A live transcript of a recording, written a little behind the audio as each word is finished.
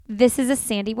This is a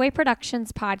Sandy Way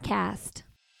Productions podcast.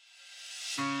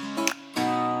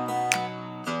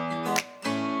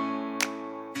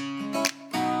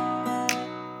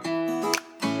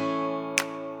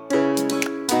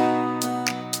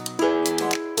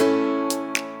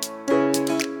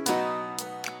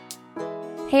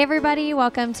 Hey everybody,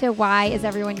 welcome to Why Is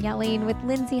Everyone Yelling with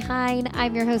Lindsay Hine.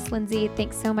 I'm your host, Lindsay.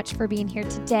 Thanks so much for being here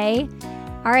today.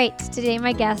 All right, today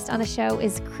my guest on the show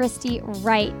is Christy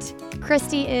Wright.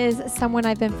 Christy is someone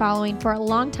I've been following for a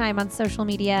long time on social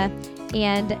media,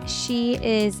 and she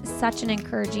is such an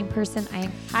encouraging person. I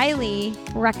highly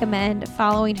recommend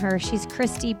following her. She's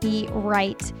Christy B.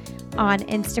 Wright on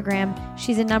Instagram.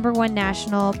 She's a #1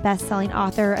 national best-selling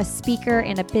author, a speaker,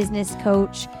 and a business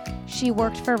coach. She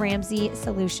worked for Ramsey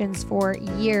Solutions for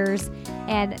years,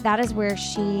 and that is where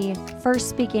she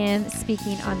first began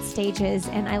speaking on stages.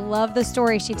 And I love the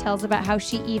story she tells about how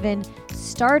she even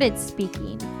started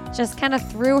speaking, just kind of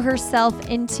threw herself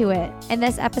into it. In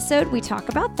this episode, we talk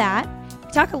about that.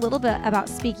 We talk a little bit about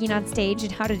speaking on stage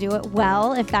and how to do it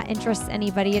well. If that interests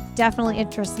anybody, it definitely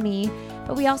interests me.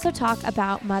 But we also talk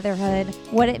about motherhood,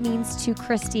 what it means to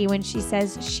Christy when she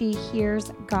says she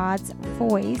hears God's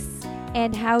voice,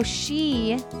 and how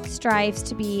she strives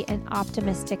to be an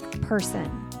optimistic person.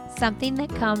 Something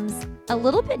that comes a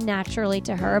little bit naturally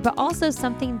to her, but also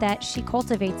something that she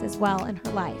cultivates as well in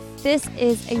her life. This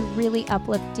is a really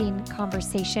uplifting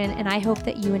conversation, and I hope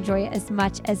that you enjoy it as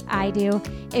much as I do.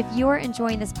 If you're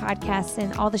enjoying this podcast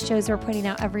and all the shows we're putting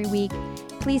out every week,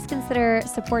 please consider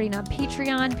supporting on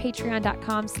Patreon,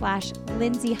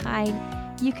 patreon.com/Lindsay Hine.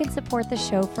 You can support the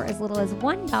show for as little as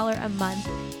 $1 a month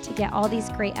to get all these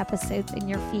great episodes in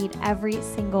your feed every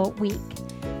single week.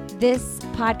 This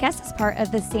podcast is part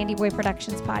of the Sandy Boy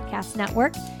Productions podcast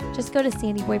network. Just go to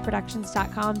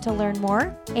sandyboyproductions.com to learn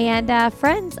more. And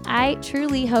friends, I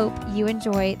truly hope you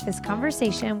enjoy this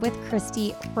conversation with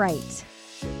Christy Wright.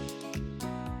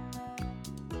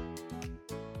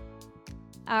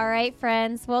 All right,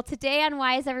 friends. Well, today on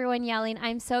Why Is Everyone Yelling,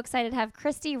 I'm so excited to have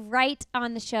Christy Wright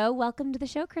on the show. Welcome to the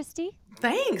show, Christy.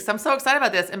 Thanks. I'm so excited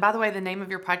about this. And by the way, the name of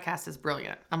your podcast is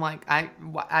brilliant. I'm like,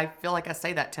 I feel like I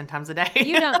say that 10 times a day.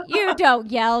 You don't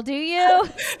yell, do you?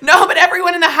 No, but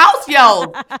everyone in the house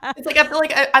yelled. It's like, I feel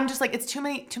like I'm just like, it's too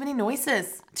many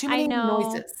noises. Too many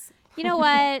noises. You know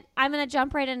what? I'm going to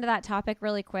jump right into that topic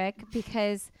really quick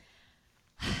because,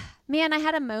 man, I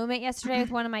had a moment yesterday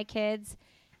with one of my kids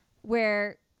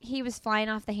where he was flying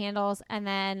off the handles, and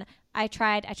then I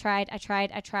tried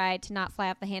to not fly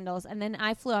off the handles, and then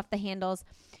I flew off the handles.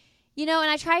 You know, and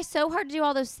I try so hard to do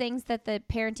all those things that the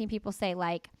parenting people say,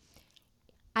 like,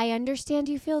 I understand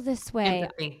you feel this way.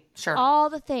 Empathy. Sure.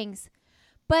 All the things.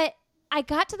 But I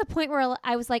got to the point where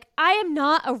I was like, I am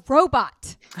not a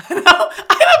robot. No,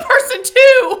 I'm a person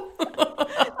too.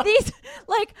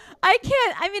 I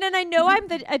can't, and I know I'm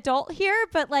the adult here,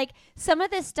 but like some of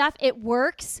this stuff, it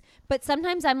works. But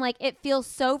sometimes I'm like, it feels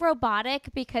so robotic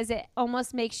because it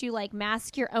almost makes you like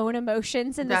mask your own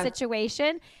emotions in the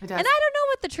situation. It does. And I don't know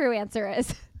what the true answer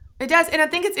is. It does. And I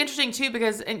think it's interesting too,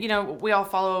 because, we all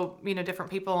follow,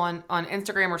 different people on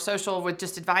Instagram or social with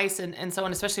just advice and so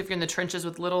on, especially if you're in the trenches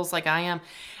with littles like I am.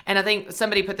 And I think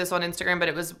somebody put this on Instagram, but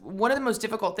it was one of the most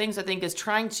difficult things, I think, is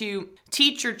trying to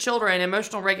teach your children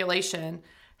emotional regulation,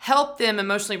 help them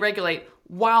emotionally regulate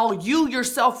while you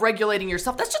yourself regulating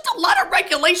yourself. That's just a lot of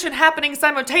regulation happening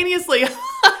simultaneously.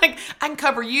 Like, I can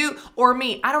cover you or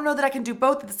me. I don't know that I can do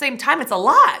both at the same time. It's a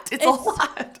lot. It's a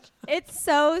lot. It's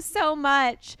so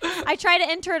much. I try to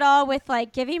enter it all with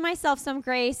like giving myself some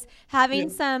grace, having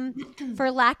some, for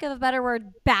lack of a better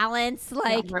word, balance.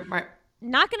 Like, right.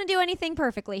 Not going to do anything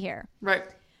perfectly here. Right.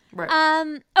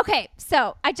 Okay,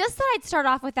 so I just thought I'd start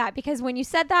off with that because when you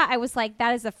said that, I was like,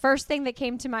 that is the first thing that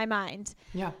came to my mind.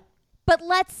 Yeah. But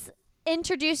let's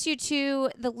introduce you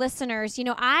to the listeners.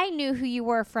 I knew who you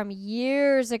were from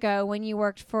years ago when you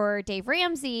worked for Dave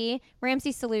Ramsey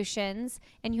Solutions,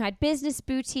 and you had Business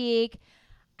Boutique.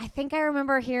 I think I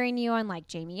remember hearing you on like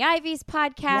Jamie Ivy's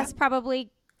podcast, probably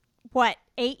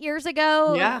 8 years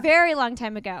ago? Yeah. Very long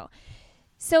time ago.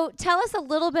 So tell us a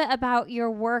little bit about your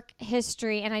work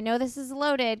history. And I know this is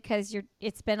loaded because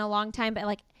it's been a long time, but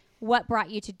like what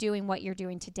brought you to doing what you're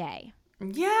doing today?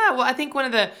 Yeah, well, I think one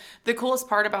of the coolest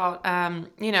part about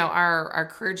our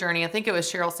career journey, I think it was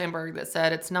Sheryl Sandberg that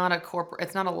said it's not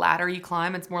a ladder you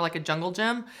climb, it's more like a jungle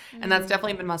gym, and that's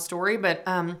definitely been my story. But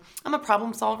I'm a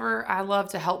problem solver. I love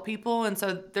to help people, and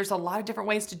so there's a lot of different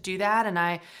ways to do that. And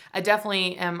I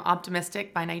definitely am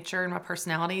optimistic by nature and my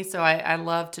personality, so I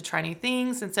love to try new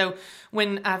things. And so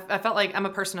when I felt like I'm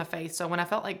a person of faith, so when I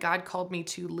felt like God called me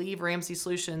to leave Ramsey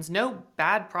Solutions, no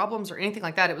bad problems or anything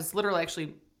like that. It was literally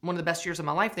actually one of the best years of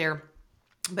my life there.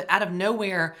 But out of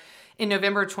nowhere, in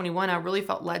November of 21, I really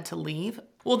felt led to leave.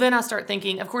 Well, then I start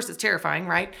thinking, of course, it's terrifying,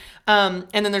 right? And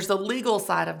then there's the legal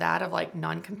side of that, of like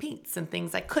non-competes and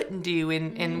things I couldn't do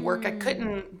and work I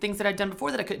couldn't, things that I'd done before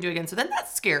that I couldn't do again. So then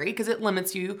that's scary because it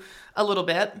limits you a little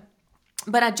bit.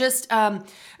 But I just,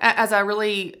 as I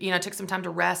really, took some time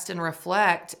to rest and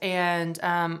reflect, and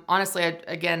honestly,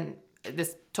 again,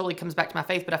 this totally comes back to my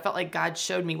faith, but I felt like God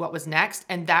showed me what was next,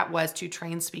 and that was to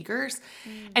train speakers.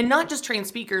 And not just train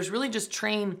speakers, really just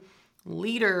train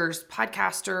leaders,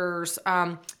 podcasters,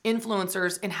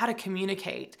 influencers in how to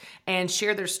communicate and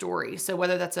share their story. So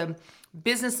whether that's a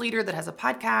business leader that has a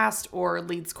podcast or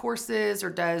leads courses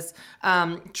or does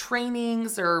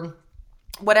trainings or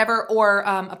whatever, or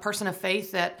a person of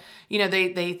faith that,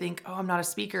 they think, oh, I'm not a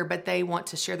speaker, but they want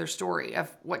to share their story of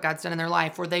what God's done in their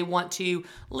life, or they want to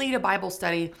lead a Bible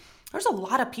study. There's a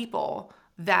lot of people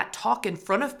that talk in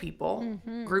front of people,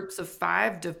 groups of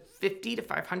 5 to 50 to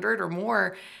 500 or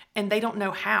more, and they don't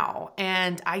know how.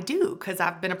 And I do, because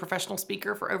I've been a professional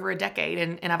speaker for over a decade,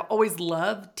 and I've always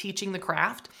loved teaching the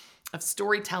craft of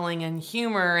storytelling and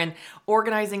humor and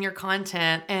organizing your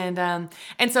content. And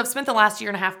so I've spent the last year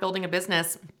and a half building a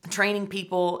business, training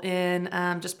people in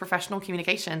just professional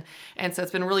communication. And so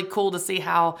it's been really cool to see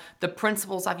how the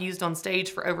principles I've used on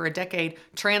stage for over a decade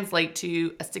translate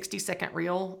to a 60-second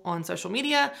reel on social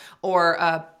media, or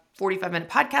a 45-minute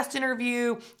podcast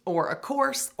interview, or a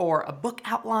course, or a book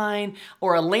outline,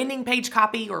 or a landing page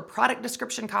copy, or product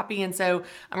description copy. And so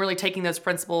I'm really taking those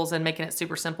principles and making it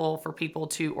super simple for people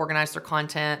to organize their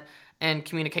content and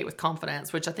communicate with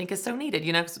confidence, which I think is so needed.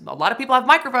 'Cause a lot of people have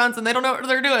microphones and they don't know what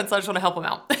they're doing, so I just want to help them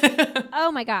out.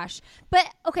 Oh my gosh. But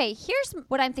okay, here's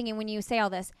what I'm thinking when you say all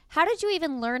this. How did you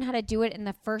even learn how to do it in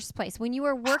the first place? When you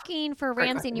were working for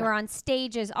Ramsey and you were on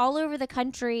stages all over the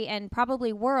country and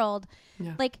probably world,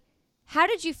 like, how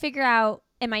did you figure out,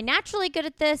 am I naturally good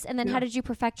at this? And then how did you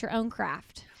perfect your own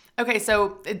craft? Okay,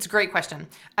 so it's a great question.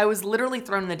 I was literally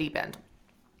thrown in the deep end.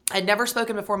 I'd never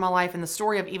spoken before in my life, and the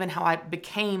story of even how I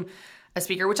became a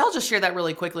speaker, which I'll just share that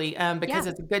really quickly because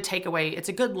it's a good takeaway. It's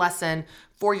a good lesson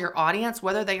for your audience,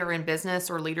 whether they are in business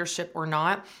or leadership or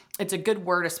not. It's a good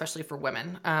word, especially for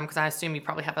women, because I assume you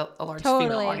probably have a large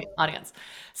female audience.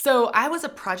 So I was a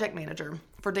project manager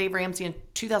for Dave Ramsey in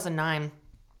 2009.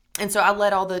 And so I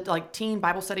led all the teen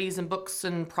Bible studies and books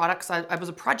and products. I was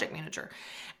a project manager.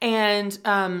 And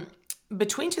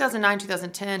between 2009 and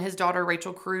 2010, his daughter,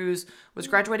 Rachel Cruz, was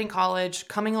graduating college,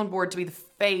 coming on board to be the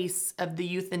face of the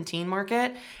youth and teen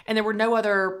market. And there were no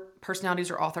other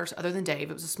personalities or authors other than Dave.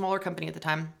 It was a smaller company at the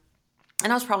time.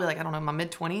 And I was probably my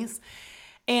mid-20s.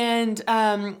 And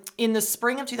in the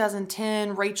spring of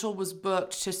 2010, Rachel was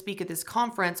booked to speak at this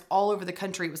conference all over the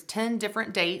country. It was 10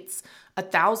 different dates,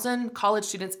 1,000 college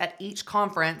students at each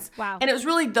conference. Wow. And it was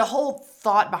really the whole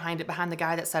thought behind the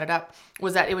guy that set it up,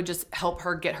 was that it would just help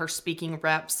her get her speaking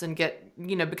reps and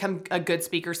become a good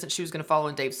speaker, since she was going to follow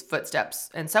in Dave's footsteps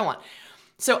and so on.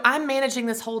 So I'm managing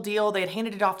this whole deal. They had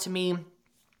handed it off to me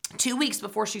 2 weeks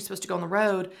before she's supposed to go on the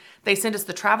road. They sent us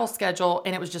the travel schedule,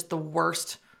 and it was just the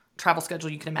worst travel schedule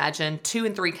you can imagine. 2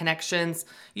 and 3 connections.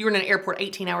 You were in an airport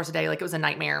 18 hours a day. Like, it was a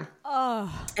nightmare.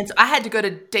 Oh. And so I had to go to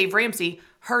Dave Ramsey,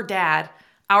 her dad,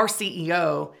 our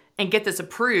CEO, and get this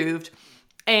approved.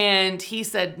 And he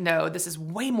said, no, this is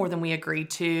way more than we agreed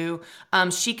to.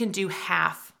 She can do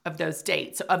half of those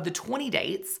dates. So of the 20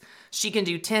 dates, she can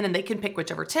do 10, and they can pick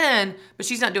whichever 10, but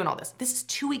she's not doing all this. This is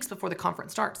 2 weeks before the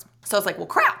conference starts. So I was like, well,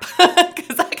 crap,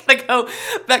 because I got to go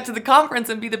back to the conference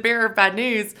and be the bearer of bad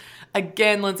news.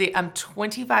 Again, Lindsay, I'm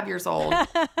 25 years old.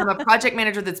 I'm a project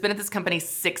manager that's been at this company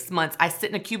 6 months. I sit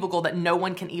in a cubicle that no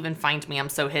one can even find me. I'm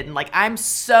so hidden. Like, I'm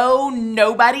so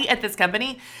nobody at this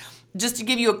company. Just to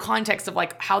give you a context of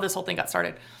how this whole thing got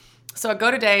started. So I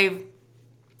go to Dave.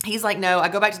 He's like, no. I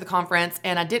go back to the conference,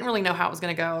 and I didn't really know how it was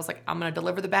going to go. I was like, I'm going to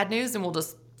deliver the bad news, and we'll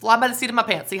just fly by the seat of my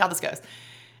pants, see how this goes.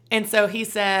 And so he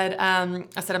said,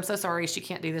 I said, I'm so sorry. She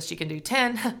can't do this. She can do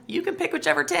 10. You can pick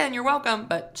whichever 10. You're welcome,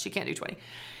 but she can't do 20.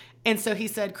 And so he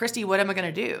said, Christy, what am I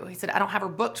going to do? He said, I don't have her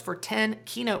booked for 10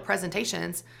 keynote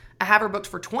presentations. I have her booked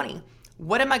for 20.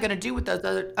 What am I going to do with those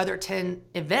other 10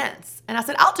 events? And I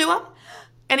said, I'll do them.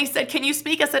 And he said, can you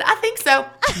speak? I said, I think so.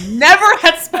 Never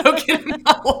had spoken in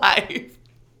my life.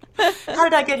 How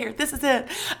did I get here? This is it.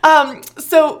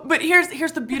 But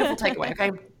here's the beautiful takeaway,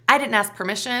 okay? I didn't ask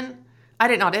permission. I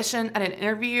didn't audition. I didn't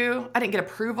interview. I didn't get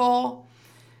approval.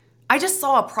 I just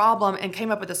saw a problem and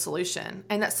came up with a solution.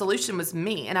 And that solution was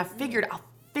me. And I'll figure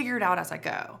it out as I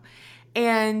go.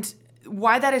 And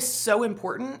why that is so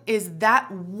important is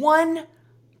that one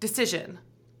decision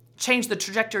changed the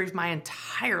trajectory of my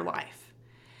entire life.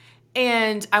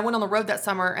 And I went on the road that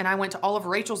summer, and I went to all of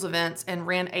Rachel's events and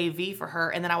ran AV for her.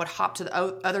 And then I would hop to the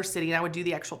other city and I would do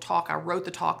the actual talk. I wrote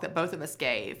the talk that both of us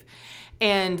gave.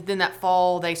 And then that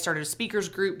fall, they started a speakers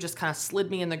group, just kind of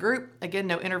slid me in the group. Again,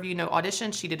 no interview, no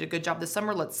audition. She did a good job this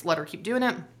summer. Let's let her keep doing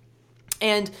it.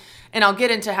 And I'll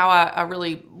get into how I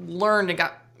really learned and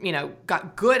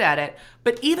got good at it.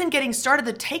 But even getting started,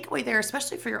 the takeaway there,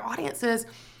 especially for your audience, is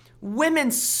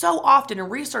women so often, and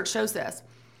research shows this,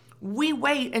 we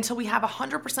wait until we have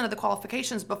 100% of the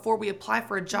qualifications before we apply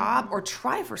for a job or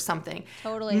try for something.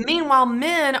 Totally. Meanwhile,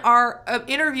 men are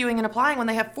interviewing and applying when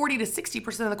they have 40 to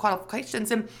 60% of the qualifications.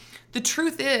 And the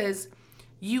truth is,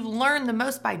 you learn the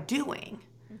most by doing,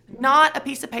 not a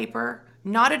piece of paper,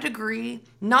 not a degree,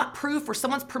 not proof or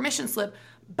someone's permission slip,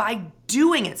 by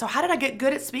doing it. So how did I get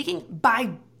good at speaking?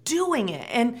 By doing it.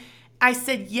 And I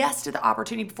said yes to the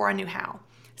opportunity before I knew how.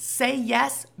 Say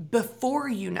yes before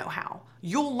you know how.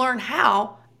 You'll learn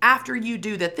how after you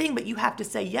do the thing, but you have to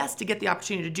say yes to get the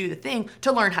opportunity to do the thing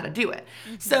to learn how to do it.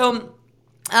 Mm-hmm. So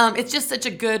it's just such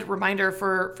a good reminder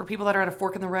for people that are at a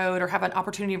fork in the road or have an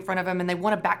opportunity in front of them and they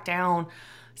want to back down.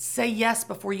 Say yes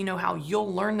before you know how.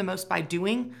 You'll learn the most by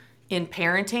doing, in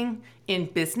parenting, in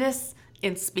business,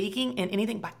 in speaking, in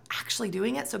anything, by actually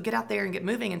doing it. So get out there and get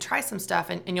moving and try some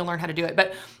stuff and you'll learn how to do it.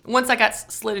 But once I got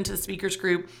slid into the speakers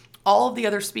group, all of the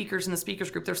other speakers in the speakers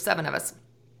group, there's 7 of us,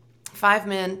 5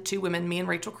 men, 2 women, me and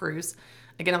Rachel Cruz.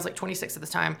 Again, I was like 26 at this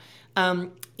time.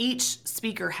 Each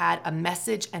speaker had a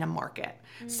message and a market.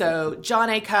 Mm-hmm. So John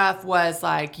Acuff was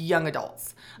like young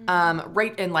adults,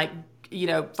 right, and like,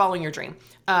 following your dream.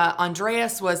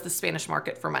 Andreas was the Spanish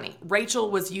market for money.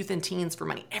 Rachel was youth and teens for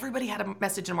money. Everybody had a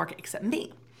message and a market except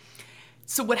me.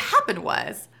 So what happened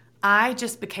was I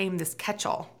just became this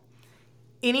catch-all.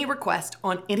 Any request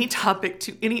on any topic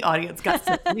to any audience got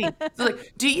sent to me. So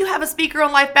like, do you have a speaker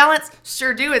on life balance?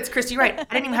 Sure do. It's Christy Wright. I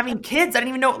didn't even have any kids. I didn't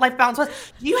even know what life balance was.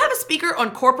 Do you have a speaker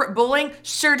on corporate bullying?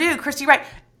 Sure do. Christy Wright.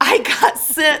 I got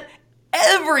sent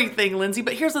everything, Lindsay.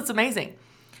 But here's what's amazing.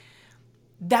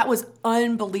 That was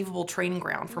unbelievable training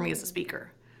ground for me as a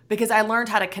speaker because I learned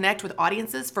how to connect with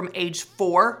audiences from age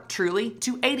 4, truly,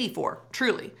 to 84,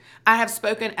 truly. I have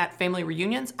spoken at family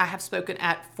reunions. I have spoken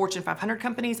at Fortune 500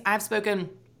 companies. I have spoken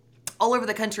all over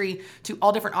the country to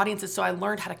all different audiences. So I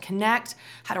learned how to connect,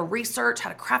 how to research, how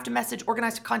to craft a message,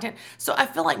 organize content. So I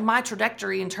feel like my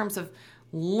trajectory in terms of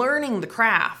learning the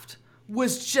craft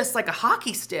was just like a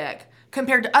hockey stick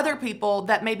compared to other people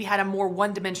that maybe had a more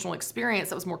one-dimensional experience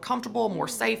that was more comfortable, more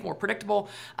safe, more predictable.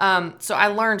 So I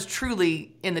learned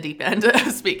truly in the deep end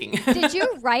of speaking. Did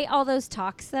you write all those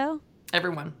talks though?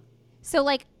 Everyone. So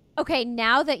like, okay,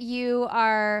 now that you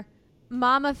are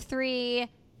mom of 3,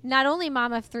 not only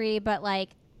mom of 3, but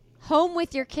like home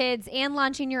with your kids and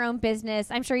launching your own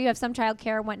business. I'm sure you have some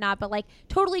childcare and whatnot, but like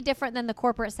totally different than the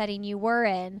corporate setting you were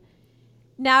in.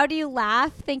 Now do you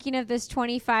laugh thinking of this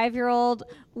 25-year-old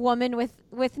woman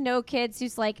with no kids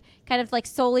who's like kind of like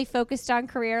solely focused on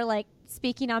career, like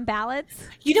speaking on ballots?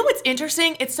 You know what's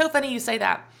interesting? It's so funny you say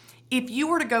that. If you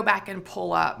were to go back and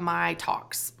pull up my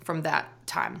talks from that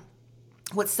time,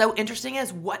 what's so interesting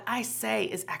is what I say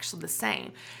is actually the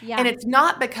same. Yeah. And it's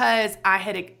not because I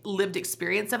had lived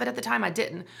experience of it at the time. I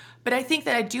didn't. But I think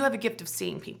that I do have a gift of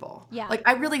seeing people. Yeah. Like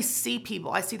I really see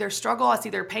people. I see their struggle. I see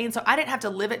their pain. So I didn't have to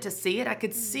live it to see it. I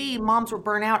could see moms were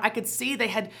burnt out. I could see they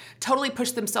had totally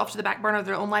pushed themselves to the back burner of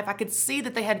their own life. I could see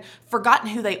that they had forgotten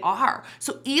who they are.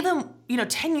 So even,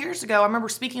 10 years ago, I remember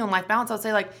speaking on Life Balance, I would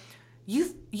say like,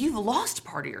 you've lost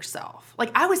part of yourself.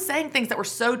 Like I was saying things that were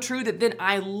so true that then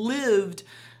I lived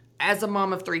as a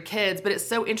mom of 3 kids. But it's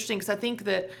so interesting because I think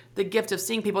that the gift of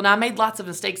seeing people, now I made lots of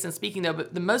mistakes in speaking though,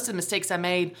 but the most of the mistakes I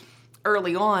made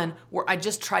early on where I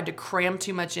just tried to cram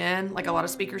too much in, like a lot of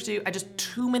speakers do. I just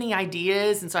too many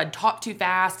ideas, and so I'd talk too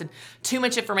fast and too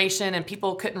much information, and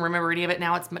people couldn't remember any of it.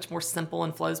 Now it's much more simple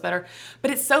and flows better. But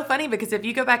it's so funny because if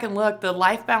you go back and look, the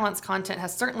Life Balance content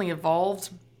has certainly evolved,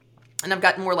 and I've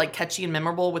gotten more like catchy and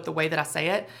memorable with the way that I say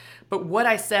it. But what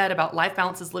I said about life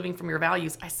balance is living from your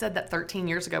values, I said that 13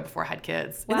 years ago before I had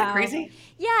kids. Wow. Isn't that crazy?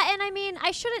 Yeah, and I mean,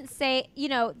 I shouldn't say,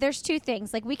 there's 2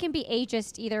 things. Like we can be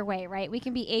ageist either way, right? We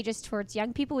can be ageist towards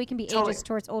young people. We can be ageist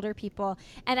towards older people.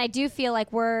 And I do feel like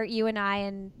you and I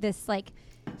in this like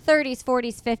 30s,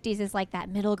 40s, 50s is like that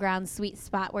middle ground sweet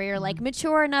spot where you're like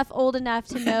mature enough, old enough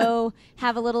to know,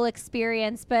 have a little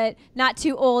experience, but not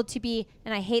too old to be,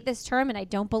 and I hate this term and I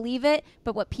don't believe it,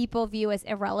 but what people view as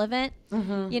irrelevant,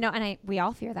 and we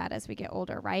all fear that as we get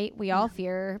older, right? We all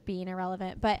fear being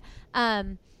irrelevant, but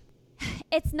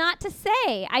it's not to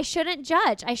say I shouldn't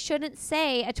judge. I shouldn't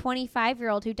say a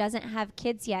 25-year-old who doesn't have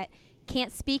kids yet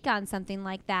can't speak on something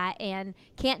like that and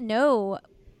can't know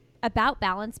about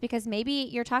balance, because maybe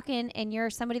you're talking and you're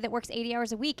somebody that works 80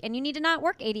 hours a week and you need to not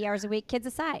work 80 hours a week, kids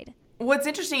aside. What's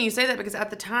interesting you say that, because at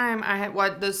the time I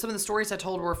had some of the stories I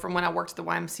told were from when I worked at the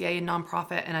YMCA and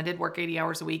nonprofit, and I did work 80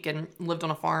 hours a week and lived on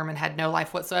a farm and had no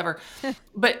life whatsoever.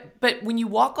 but when you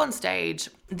walk on stage,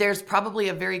 there's probably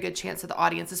a very good chance that the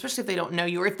audience, especially if they don't know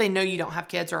you, or if they know you don't have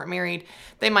kids or aren't married,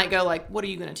 they might go like, "What are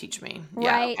you going to teach me?"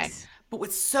 Right. Yeah, okay. But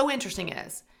what's so interesting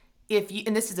is, if you,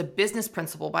 and this is a business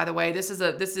principle, by the way, this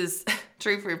is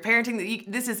true for your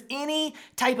parenting, this is any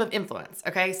type of influence.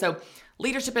 Okay. So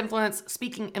leadership influence,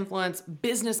 speaking influence,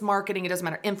 business marketing, it doesn't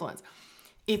matter, influence.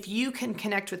 If you can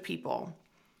connect with people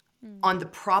on the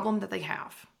problem that they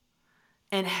have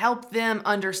and help them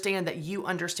understand that you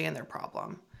understand their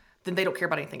problem, then they don't care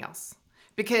about anything else.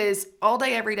 Because all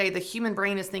day, every day, the human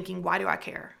brain is thinking, why do I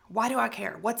care? Why do I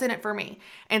care? What's in it for me?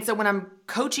 And so when I'm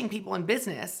coaching people in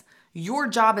business, your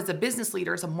job as a business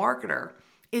leader, as a marketer,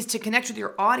 is to connect with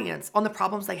your audience on the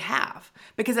problems they have,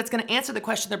 because that's going to answer the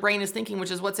question their brain is thinking,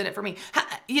 which is, what's in it for me?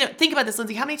 Think about this,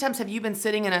 Lindsay. How many times have you been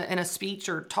sitting in a speech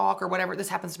or talk or whatever? This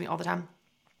happens to me all the time.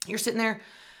 You're sitting there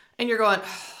and you're going,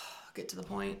 get to the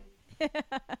point,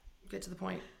 get to the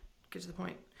point, get to the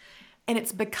point. And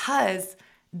it's because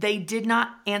they did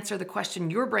not answer the question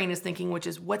your brain is thinking, which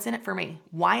is, what's in it for me?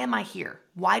 Why am I here?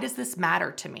 Why does this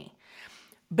matter to me?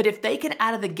 But if they can,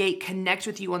 out of the gate, connect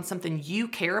with you on something you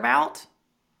care about,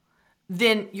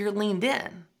 then you're leaned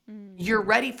in. You're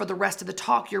ready for the rest of the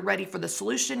talk. You're ready for the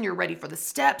solution. You're ready for the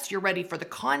steps. You're ready for the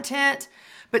content.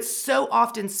 But so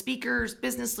often speakers,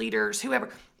 business leaders, whoever,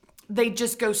 they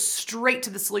just go straight to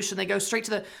the solution. They go straight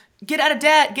to the get out of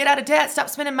debt, stop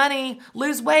spending money,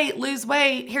 lose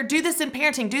weight. Here, do this in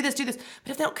parenting, do this. But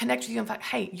if they don't connect with you and fact,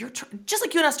 hey, you're just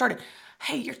like you and I started.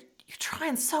 Hey, you're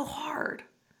trying so hard.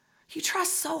 You try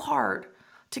so hard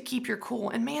to keep your cool,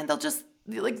 and man, they'll just,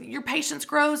 like, your patience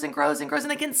grows and grows and grows, and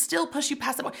they can still push you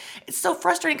past that. It's so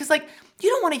frustrating because, like, you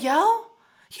don't want to yell.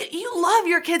 You love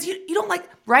your kids. You don't like,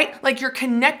 right? Like, you're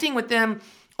connecting with them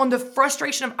on the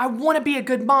frustration of, I want to be a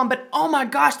good mom, but oh my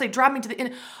gosh, they drive me to the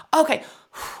end. Okay,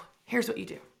 here's what you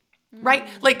do, right?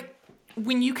 Like,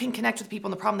 when you can connect with people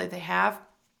on the problem that they have,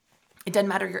 it doesn't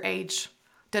matter your age.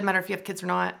 Doesn't matter if you have kids or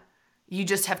not. You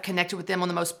just have connected with them on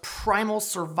the most primal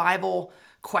survival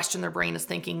question their brain is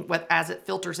thinking as it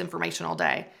filters information all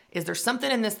day. Is there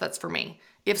something in this that's for me?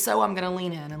 If so, I'm going to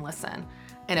lean in and listen.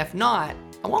 And if not,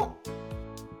 I won't.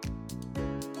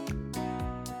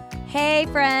 Hey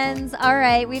friends. All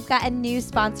right. We've got a new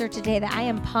sponsor today that I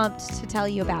am pumped to tell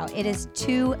you about. It is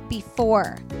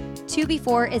 2Before.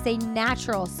 2Before is a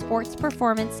natural sports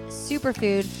performance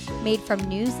superfood made from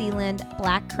New Zealand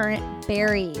blackcurrant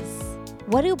berries.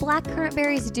 What do blackcurrant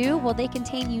berries do? Well, they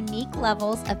contain unique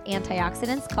levels of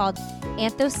antioxidants called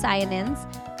anthocyanins,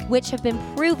 which have been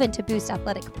proven to boost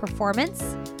athletic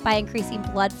performance by increasing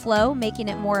blood flow, making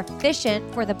it more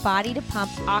efficient for the body to pump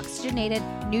oxygenated,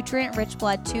 nutrient-rich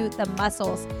blood to the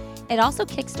muscles. It also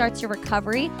kickstarts your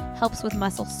recovery, helps with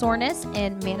muscle soreness,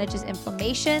 and manages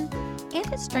inflammation,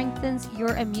 and it strengthens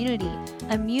your immunity.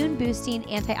 Immune-boosting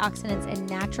antioxidants and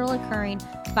natural occurring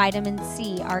vitamin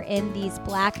C are in these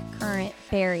blackcurrant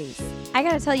berries. I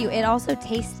gotta tell you, it also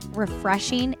tastes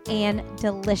refreshing and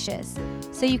delicious.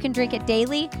 So you can drink it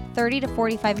daily, 30 to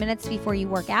 45 minutes before you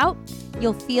work out.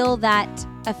 You'll feel that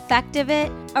effect of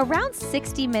it around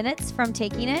 60 minutes from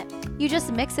taking it. You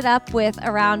just mix it up with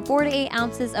around 4 to 8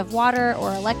 ounces of water or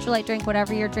electrolyte drink,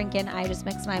 whatever you're drinking. I just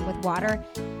mix mine with water,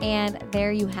 and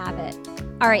there you have it.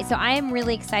 All right, so I am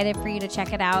really excited for you to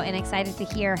check it out and excited to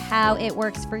hear how it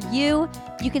works for you.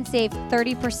 You can save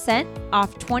 30%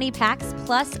 off 20 packs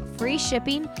plus free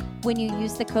shipping when you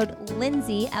use the code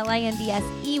Lindsay, Lindsey, at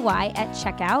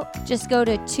checkout. Just go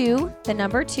to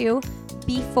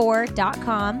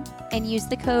 2before.com and use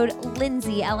the code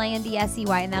Lindsay, Lindsey,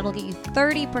 and that'll get you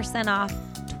 30% off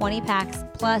 20 packs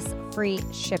plus free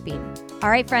shipping. All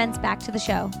right, friends, back to the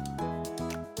show.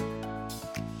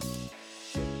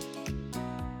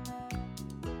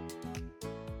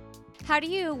 How do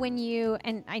you,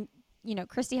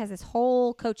 Christy has this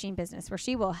whole coaching business where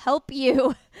she will help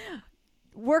you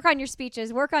work on your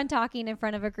speeches, work on talking in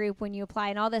front of a group when you apply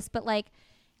and all this. But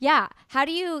how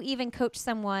do you even coach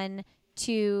someone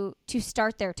to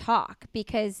start their talk?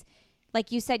 Because like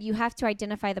you said, you have to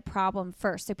identify the problem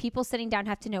first. So people sitting down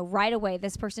have to know right away,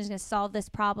 this person's going to solve this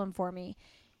problem for me.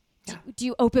 Yeah. Do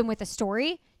you open with a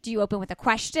story? Do you open with a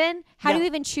question? How do you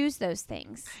even choose those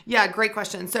things? Yeah, great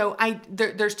question. So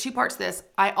there's two parts to this.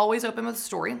 I always open with a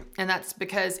story, and that's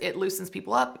because it loosens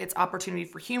people up. It's opportunity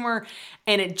for humor,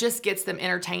 and it just gets them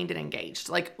entertained and engaged.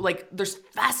 Like there's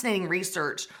fascinating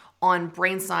research on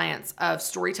brain science of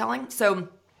storytelling. So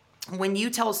when you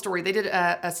tell a story, they did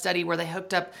a study where they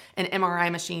hooked up an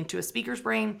MRI machine to a speaker's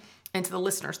brain and to the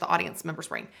listeners, the audience member's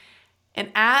brain.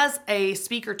 And as a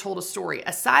speaker told a story,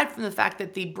 aside from the fact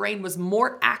that the brain was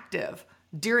more active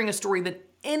during a story than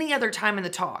any other time in the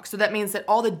talk, so that means that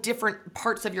all the different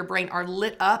parts of your brain are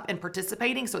lit up and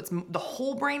participating, so it's the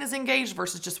whole brain is engaged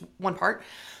versus just one part.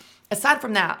 Aside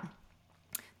from that,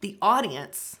 the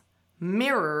audience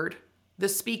mirrored the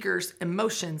speaker's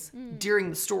emotions during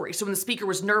the story. So when the speaker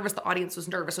was nervous, the audience was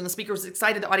nervous. When the speaker was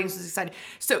excited, the audience was excited.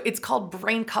 So it's called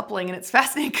brain coupling, and it's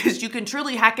fascinating because you can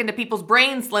truly hack into people's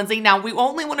brains, Lindsay. Now, we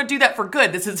only want to do that for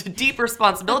good. This is a deep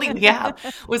responsibility we have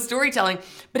with storytelling,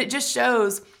 but it just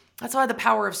shows that's why the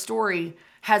power of story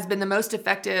has been the most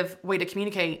effective way to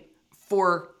communicate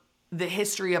for the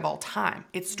history of all time.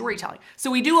 It's storytelling. So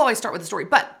we do always start with the story,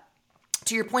 but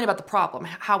to your point about the problem,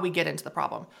 how we get into the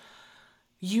problem,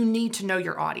 you need to know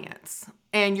your audience,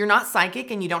 and you're not psychic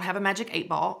and you don't have a magic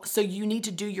 8-ball. So you need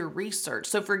to do your research.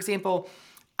 So for example,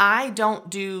 I don't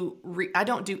do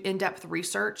in-depth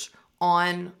research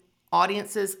on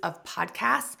audiences of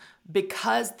podcasts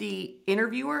because the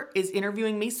interviewer is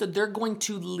interviewing me. So they're going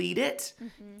to lead it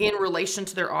in relation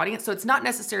to their audience. So it's not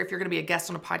necessary if you're going to be a guest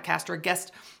on a podcast or a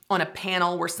guest on a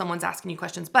panel where someone's asking you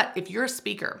questions. But if you're a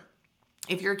speaker,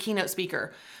 if you're a keynote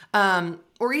speaker,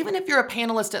 or even if you're a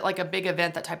panelist at like a big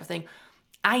event, that type of thing,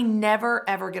 I never,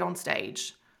 ever get on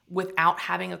stage without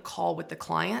having a call with the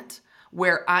client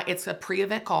where it's a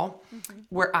pre-event call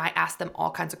where I ask them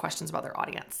all kinds of questions about their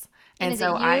audience. And is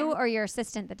so it you or your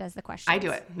assistant that does the questions? I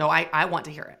do it. No, I want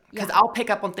to hear it because I'll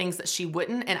pick up on things that she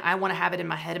wouldn't, and I want to have it in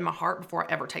my head and my heart before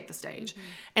I ever take the stage.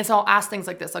 And so I'll ask things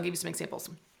like this. I'll give you some examples.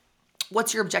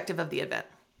 What's your objective of the event?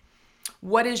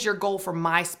 What is your goal for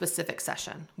my specific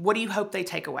session? What do you hope they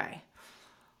take away?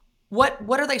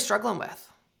 What are they struggling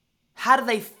with? How do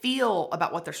they feel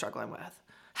about what they're struggling with?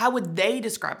 How would they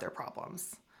describe their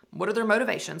problems? What are their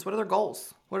motivations? What are their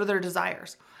goals? What are their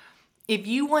desires? If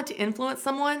you want to influence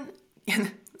someone,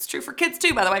 and it's true for kids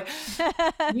too, by the way,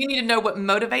 you need to know what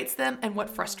motivates them and what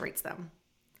frustrates them.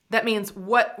 That means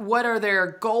what are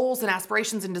their goals and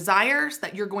aspirations and desires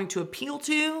that you're going to appeal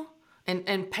to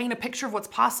and paint a picture of what's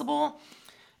possible.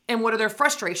 And what are their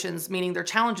frustrations, meaning their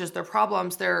challenges, their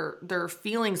problems, their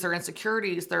feelings, their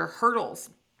insecurities, their hurdles.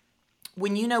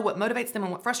 When you know what motivates them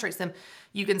and what frustrates them,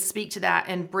 you can speak to that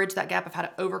and bridge that gap of how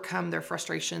to overcome their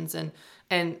frustrations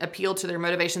and appeal to their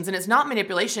motivations. And it's not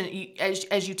manipulation.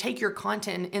 As you take your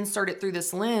content and insert it through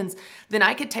this lens, then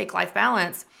I could take life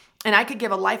balance and I could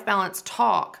give a life balance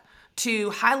talk to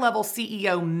high-level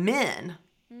CEO men.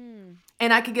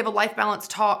 And I could give a life balance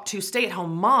talk to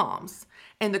stay-at-home moms.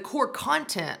 And the core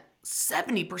content,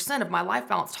 70% of my life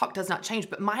balance talk does not change,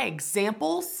 but my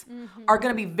examples are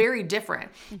going to be very different.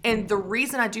 And the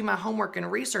reason I do my homework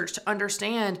and research to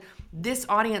understand this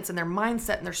audience and their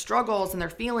mindset and their struggles and their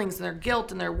feelings and their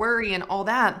guilt and their worry and all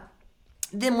that,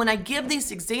 then when I give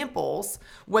these examples,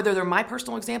 whether they're my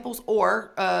personal examples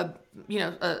or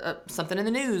something in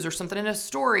the news or something in a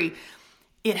story,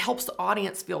 it helps the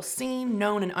audience feel seen,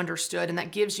 known, and understood. And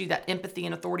that gives you that empathy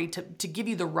and authority to give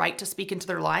you the right to speak into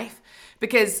their life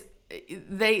because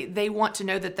they want to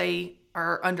know that they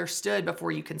are understood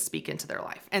before you can speak into their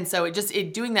life. And so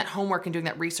doing that homework and doing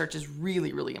that research is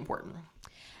really, really important.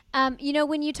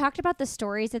 When you talked about the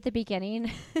stories at the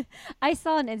beginning, I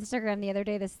saw on Instagram the other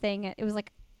day this thing. It was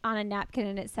like on a napkin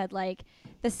and it said like,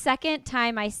 the second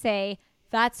time I say,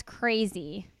 that's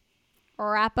crazy,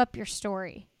 wrap up your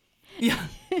story. Yeah.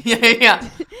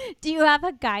 Do you have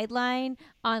a guideline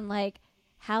on like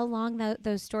how long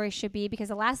those stories should be? Because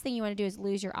the last thing you want to do is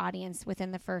lose your audience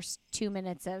within the first 2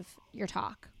 minutes of your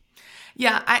talk.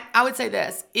 Yeah, I would say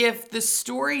this. If the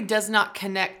story does not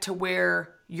connect to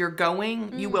where you're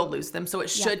going, you will lose them. So it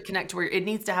should connect to where it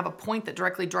needs to have a point that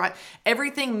directly drives.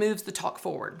 Everything moves the talk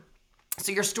forward.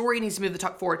 So your story needs to move the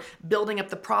talk forward. Building up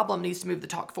the problem needs to move the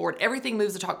talk forward. Everything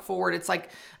moves the talk forward. It's like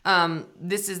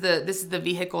this is the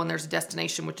vehicle, and there's a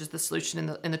destination, which is the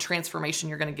solution and the transformation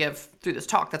you're going to give through this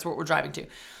talk. That's what we're driving to.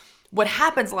 What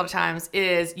happens a lot of times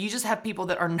is you just have people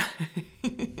that are not, I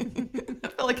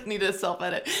feel like I need to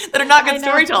self-edit, that are not good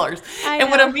storytellers. And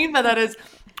what I mean by that is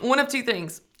one of two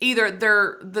things. Either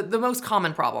they're the most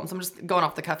common problems. I'm just going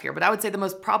off the cuff here, but I would say the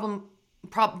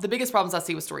biggest problems I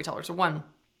see with storytellers are one,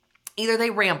 either they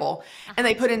ramble and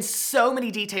they put in so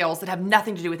many details that have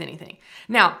nothing to do with anything.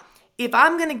 Now, if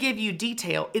I'm going to give you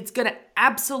detail, it's going to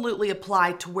absolutely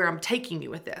apply to where I'm taking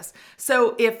you with this.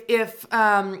 So if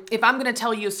I'm going to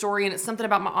tell you a story and it's something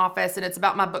about my office and it's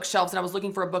about my bookshelves and I was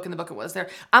looking for a book and the book was there,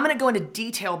 I'm going to go into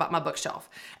detail about my bookshelf.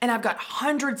 And I've got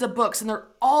hundreds of books and they're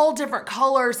all different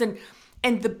colors. And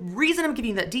the reason I'm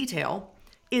giving you that detail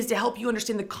is to help you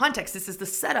understand the context. This is the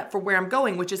setup for where I'm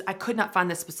going, which is I could not find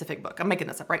this specific book. I'm making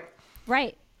this up, right?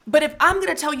 Right. But if I'm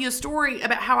going to tell you a story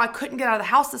about how I couldn't get out of the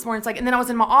house this morning, it's like, and then I was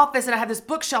in my office and I have this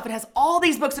bookshelf. It has all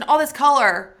these books and all this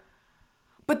color.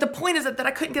 But the point is that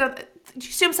I couldn't get out. Do you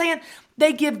see what I'm saying?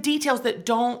 They give details that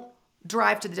don't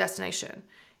drive to the destination.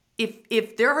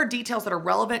 If there are details that are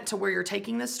relevant to where you're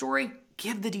taking this story,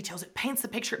 give the details. It paints the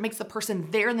picture. It makes the person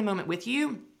there in the moment with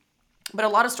you. But a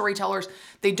lot of storytellers,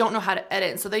 they don't know how to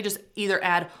edit. And so they just either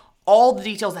add all the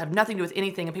details that have nothing to do with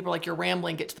anything. And people are like, you're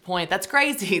rambling, get to the point. That's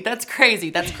crazy. That's crazy.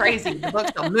 That's crazy. The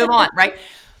book's gonna move on, right?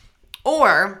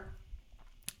 Or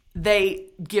they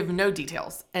give no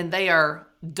details and they are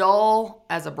dull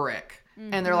as a brick.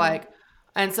 Mm-hmm. And they're like,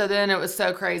 and so then it was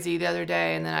so crazy the other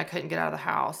day and then I couldn't get out of the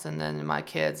house and then my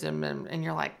kids and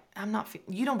you're like,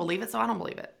 you don't believe it, so I don't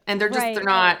believe it. And they're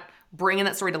not bringing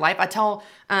that story to life. I tell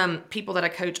people that I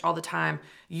coach all the time,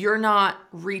 you're not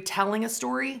retelling a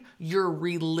story, you're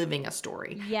reliving a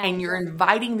story. Yes. And you're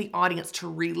inviting the audience to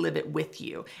relive it with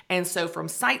you. And so from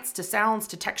sights to sounds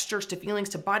to textures to feelings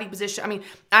to body position. I mean,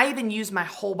 I even use my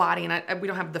whole body, and we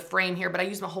don't have the frame here, but I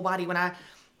use my whole body when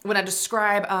I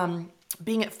describe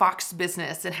being at Fox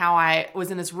Business and how I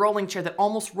was in this rolling chair that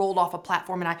almost rolled off a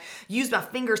platform, and I used my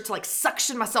fingers to like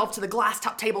suction myself to the glass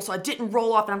top table so I didn't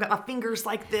roll off, and I've got my fingers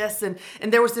like this, and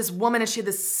there was this woman and she had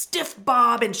this stiff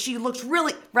bob and she looked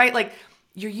really, right? Like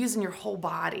you're using your whole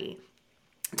body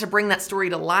to bring that story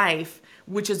to life,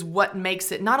 which is what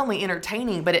makes it not only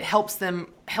entertaining, but it helps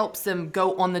them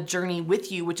go on the journey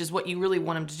with you, which is what you really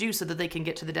want them to do so that they can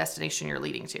get to the destination you're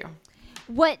leading to.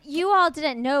 What you all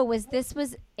didn't know was this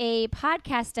was a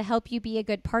podcast to help you be a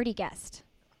good party guest.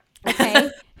 Okay?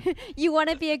 You want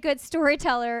to be a good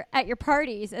storyteller at your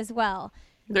parties as well.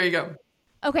 There you go.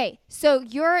 Okay, so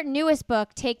your newest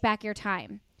book, Take Back Your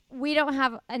Time. We don't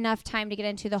have enough time to get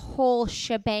into the whole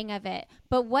shebang of it,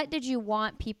 but what did you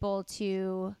want people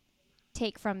to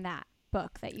take from that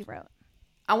book that you wrote?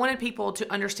 I wanted people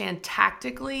to understand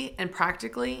tactically and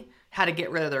practically how to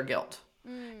get rid of their guilt.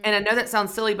 And I know that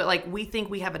sounds silly, but like we think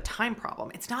we have a time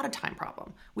problem. It's not a time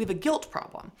problem. We have a guilt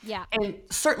problem. Yeah. And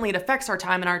certainly it affects our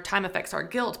time and our time affects our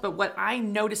guilt. But what I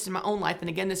noticed in my own life, and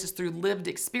again, this is through lived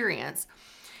experience,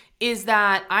 is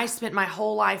that I spent my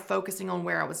whole life focusing on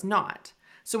where I was not.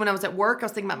 So when I was at work, I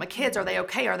was thinking about my kids. Are they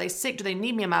okay? Are they sick? Do they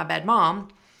need me? Am I a bad mom?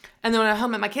 And then when I'm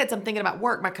home at my kids, I'm thinking about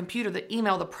work, my computer, the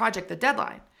email, the project, the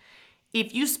deadline.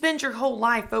 If you spend your whole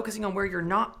life focusing on where you're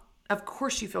not, of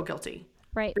course you feel guilty.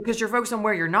 Right. Because you're focused on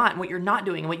where you're not and what you're not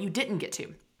doing and what you didn't get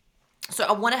to. So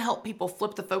I want to help people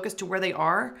flip the focus to where they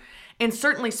are and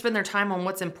certainly spend their time on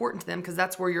what's important to them because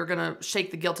that's where you're going to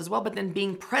shake the guilt as well, but then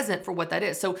being present for what that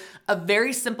is. So a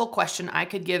very simple question I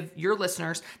could give your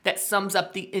listeners that sums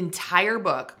up the entire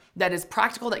book, that is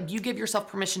practical, that you give yourself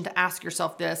permission to ask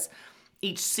yourself this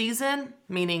each season,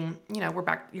 meaning, you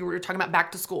were talking about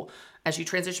back to school. As you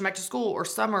transition back to school or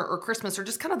summer or Christmas or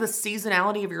just kind of the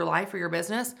seasonality of your life or your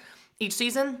business, each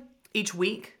season, each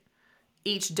week,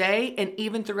 each day, and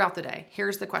even throughout the day.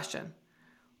 Here's the question.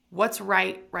 What's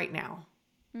right now?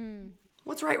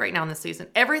 What's right now in this season?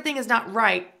 Everything is not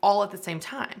right all at the same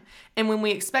time. And when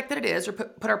we expect that it is or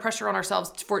put our pressure on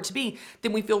ourselves for it to be,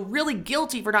 then we feel really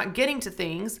guilty for not getting to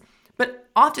things. But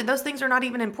often those things are not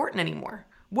even important anymore.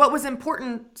 What was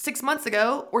important 6 months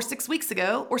ago or 6 weeks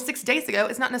ago or 6 days ago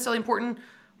is not necessarily important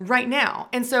right now.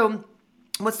 And so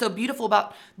what's so beautiful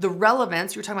about the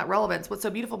relevance, you were talking about relevance, what's so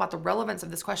beautiful about the relevance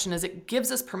of this question is it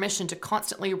gives us permission to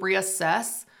constantly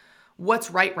reassess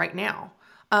what's right now.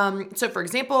 So for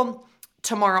example,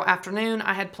 tomorrow afternoon,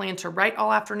 I had planned to write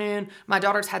all afternoon. My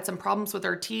daughter's had some problems with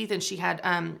her teeth and she had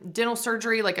dental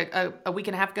surgery like a week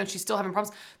and a half ago and she's still having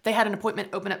problems. They had an appointment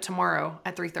open up tomorrow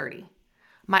at 3:30.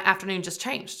 My afternoon just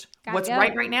changed. What's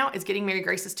right now is getting Mary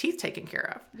Grace's teeth taken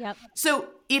care of. Yep. So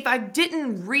if I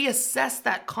didn't reassess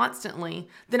that constantly,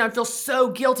 then I'd feel so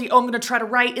guilty. Oh, I'm going to try to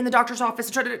write in the doctor's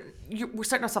office and we're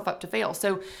setting ourselves up to fail.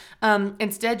 So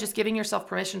instead, just giving yourself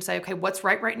permission to say, okay, what's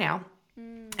right now?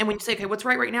 And when you say, okay, what's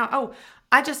right now? Oh,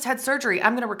 I just had surgery.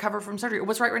 I'm going to recover from surgery.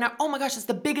 What's right now? Oh my gosh, it's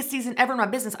the biggest season ever in my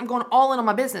business. I'm going all in on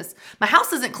my business. My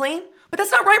house isn't clean, but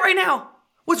that's not right now.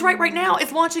 What's right now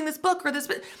is launching this book or this.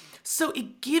 So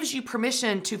it gives you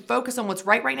permission to focus on what's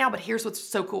right now. But here's what's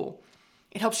so cool.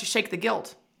 It helps you shake the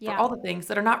guilt for all the things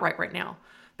that are not right now.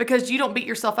 Because you don't beat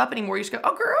yourself up anymore. You just go,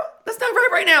 oh girl, that's not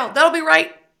right now. That'll be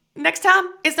right next time.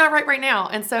 It's not right now.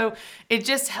 And so it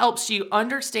just helps you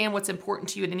understand what's important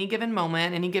to you at any given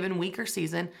moment, any given week or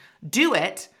season. Do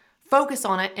it, focus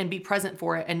on it, and be present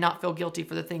for it and not feel guilty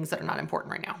for the things that are not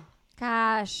important right now.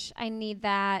 Gosh, I need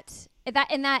that.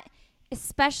 That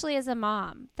especially as a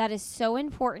mom, that is so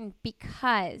important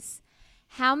because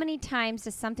How many times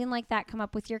does something like that come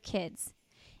up with your kids?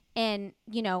 And,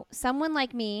 someone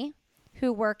like me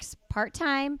who works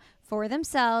part-time for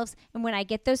themselves, and when I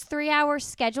get those 3 hours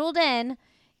scheduled in,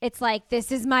 it's like,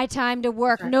 this is my time to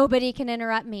work. Right. Nobody can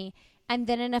interrupt me. And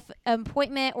then an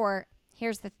appointment, or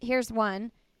here's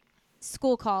one,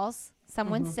 school calls,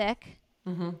 someone's sick.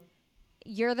 Mm-hmm.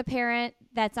 You're the parent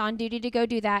that's on duty to go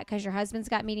do that because your husband's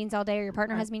got meetings all day or your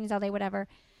partner has meetings all day, whatever.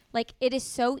 Like, it is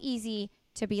so easy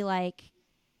to be like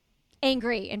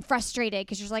angry and frustrated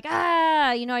because you're just like,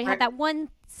 I had that one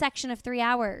section of 3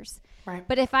 hours. Right.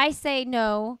 But if I say,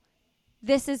 no,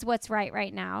 this is what's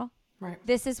right now. Right.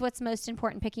 This is what's most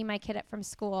important, picking my kid up from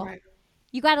school. Right.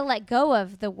 You got to let go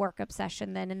of the work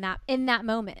obsession then in that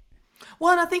moment.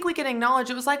 Well, and I think we can acknowledge,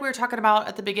 it was like we were talking about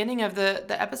at the beginning of the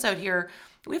episode here,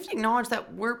 we have to acknowledge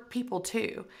that we're people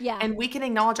too. Yeah. And we can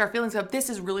acknowledge our feelings of, this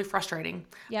is really frustrating.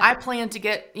 Yep. I plan to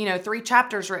get, 3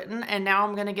 chapters written, and now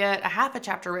I'm going to get a half a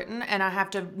chapter written, and I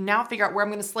have to now figure out where I'm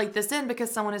going to slate this in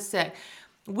because someone is sick.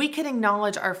 We can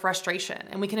acknowledge our frustration,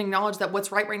 and we can acknowledge that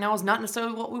what's right now is not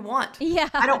necessarily what we want. Yeah.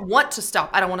 I don't want to stop.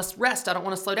 I don't want to rest. I don't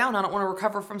want to slow down. I don't want to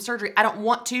recover from surgery. I don't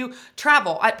want to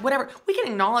travel. Whatever. We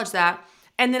can acknowledge that.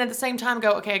 And then at the same time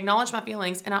go, okay, acknowledge my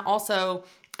feelings. And I also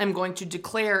am going to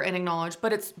declare and acknowledge,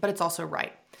 but it's also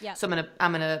right. Yeah. So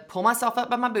I'm gonna pull myself up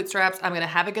by my bootstraps. I'm gonna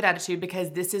have a good attitude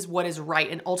because this is what is right,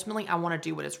 and ultimately I want to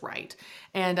do what is right.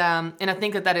 And I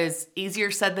think that is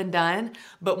easier said than done.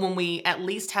 But when we at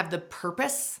least have the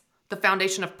purpose, the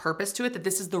foundation of purpose to it, that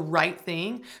this is the right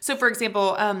thing. So for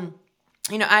example,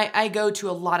 I go to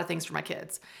a lot of things for my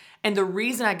kids, and the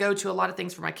reason I go to a lot of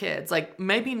things for my kids, like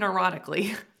maybe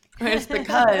neurotically. It's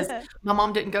because my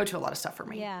mom didn't go to a lot of stuff for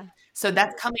me. Yeah. So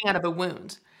that's coming out of a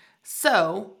wound.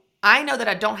 So I know that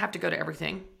I don't have to go to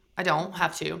everything. I don't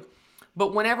have to.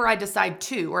 But whenever I decide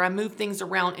to, or I move things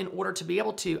around in order to be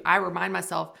able to, I remind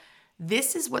myself,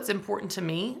 this is what's important to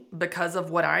me because of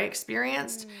what I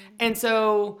experienced. And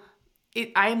so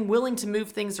I'm willing to move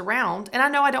things around. And I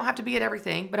know I don't have to be at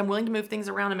everything, but I'm willing to move things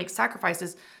around and make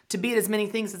sacrifices to be at as many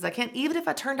things as I can, even if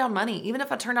I turn down money, even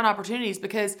if I turn down opportunities,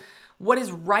 because what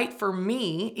is right for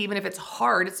me, even if it's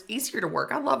hard, it's easier to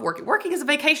work. I love working. Working is a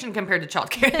vacation compared to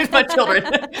childcare with my children.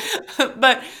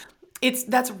 But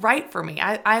that's right for me.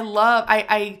 I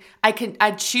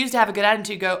choose to have a good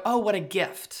attitude, go, oh, what a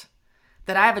gift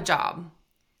that I have a job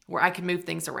where I can move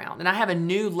things around. And I have a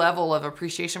new level of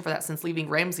appreciation for that since leaving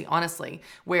Ramsey, honestly,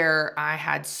 where I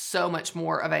had so much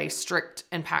more of a strict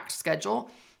and packed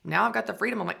schedule. Now I've got the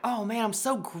freedom. I'm like, oh man, I'm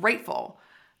so grateful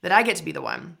that I get to be the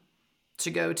one to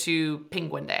go to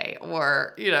Penguin Day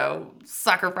or,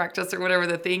 soccer practice or whatever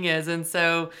the thing is. And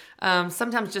so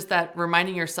sometimes just that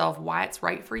reminding yourself why it's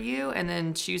right for you and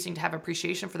then choosing to have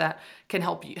appreciation for that can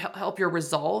help your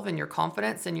resolve and your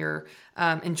confidence and your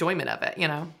enjoyment of it,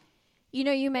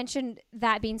 You mentioned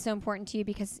that being so important to you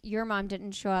because your mom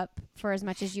didn't show up for as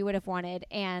much as you would have wanted.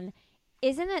 And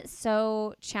isn't it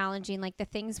so challenging, like the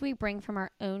things we bring from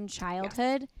our own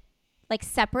childhood, like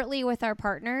separately with our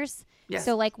partners? Yes.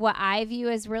 So like what I view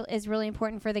as really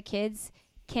important for the kids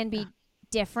can be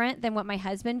different than what my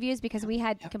husband views because we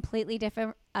had completely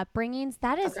different upbringings.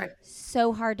 That is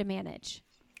so hard to manage.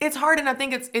 It's hard. And I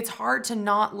think it's hard to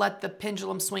not let the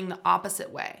pendulum swing the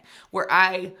opposite way where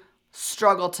I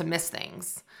struggle to miss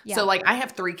things. Yeah. So like I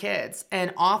have 3 kids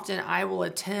and often I will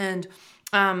attend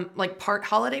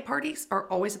holiday parties are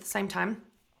always at the same time.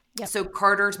 Yep. So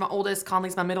Carter's my oldest,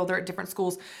 Conley's my middle. They're at different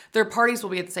schools. Their parties will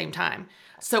be at the same time.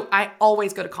 So I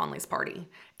always go to Conley's party.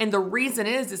 And the reason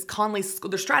is Conley's school,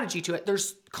 there's strategy to it.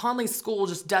 Conley's school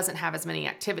just doesn't have as many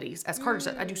activities as Carter's.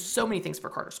 I do so many things for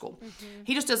Carter's school. Mm-hmm.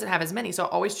 He just doesn't have as many. So I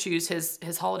always choose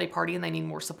his holiday party, and they need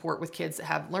more support with kids that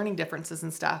have learning differences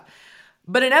and stuff.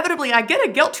 But inevitably, I get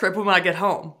a guilt trip when I get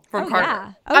home from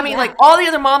Carter. Yeah. Like all the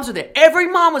other moms are there. Every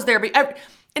mom was there. And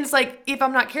it's like, if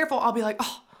I'm not careful, I'll be like,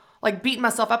 beating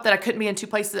myself up that I couldn't be in 2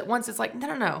 places at once. It's like,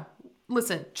 no.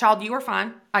 Listen, child, you are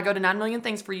fine. I go to 9 million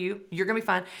things for you. You're going to be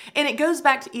fine. And it goes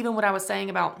back to even what I was saying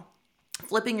about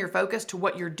flipping your focus to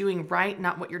what you're doing right,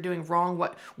 not what you're doing wrong,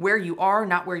 where you are,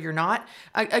 not where you're not.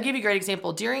 I'll give you a great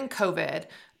example. During COVID,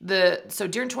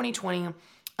 during 2020,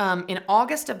 in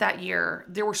August of that year,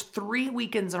 there was 3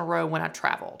 weekends in a row when I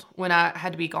traveled, when I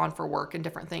had to be gone for work and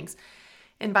different things.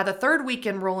 And by the 3rd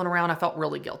weekend rolling around, I felt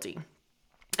really guilty.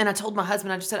 And I told my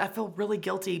husband, I just said, I feel really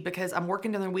guilty because I'm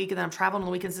working during the week and then I'm traveling on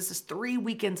the weekends. This is 3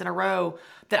 weekends in a row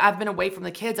that I've been away from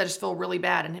the kids. I just feel really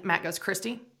bad. And Matt goes,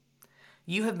 Christy,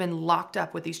 you have been locked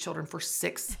up with these children for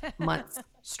 6 months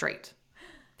straight.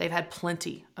 They've had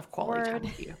plenty of quality time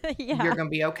with you. Yeah. You're going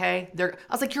to be okay. I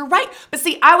was like, you're right. But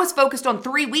see, I was focused on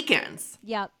 3 weekends.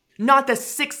 Yep. not the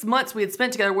 6 months we had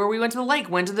spent together where we went to the lake,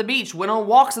 went to the beach, went on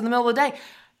walks in the middle of the day.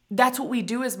 That's what we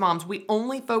do as moms. We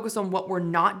only focus on what we're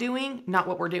not doing, not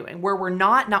what we're doing. Where we're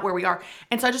not where we are.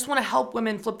 And so I just want to help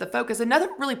women flip the focus. Another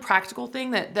really practical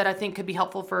thing that I think could be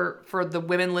helpful for the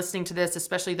women listening to this,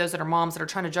 especially those that are moms that are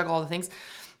trying to juggle all the things.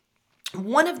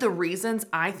 One of the reasons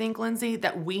I think, Lindsay,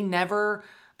 that we never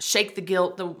shake the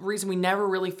guilt, the reason we never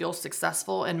really feel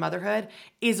successful in motherhood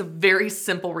is a very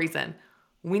simple reason.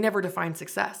 We never define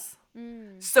success.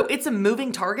 So it's a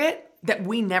moving target that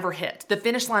we never hit. The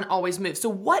finish line always moves. So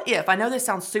what if, I know this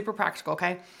sounds super practical,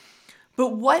 okay?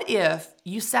 But what if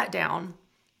you sat down,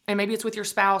 and maybe it's with your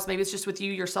spouse, maybe it's just with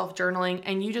you, yourself journaling,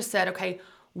 and you just said, okay,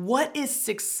 what is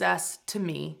success to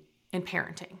me in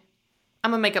parenting? I'm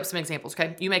going to make up some examples,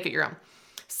 okay? You make it your own.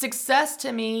 Success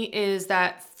to me is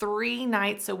that 3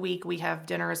 nights a week we have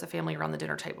dinner as a family around the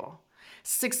dinner table.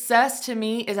 Success to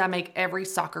me is I make every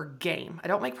soccer game. I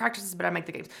don't make practices, but I make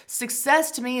the games.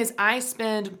 Success to me is I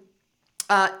spend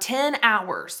 10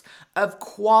 hours of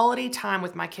quality time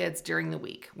with my kids during the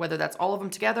week, whether that's all of them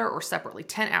together or separately,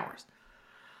 10 hours.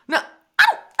 Now, I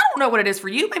don't know what it is for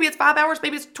you. Maybe it's 5 hours,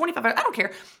 maybe it's 25 hours. I don't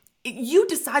care. You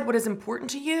decide what is important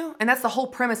to you. And that's the whole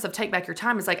premise of Take Back Your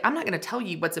Time is like, I'm not going to tell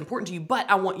you what's important to you, but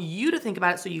I want you to think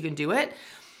about it so you can do it.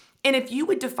 And if you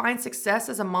would define success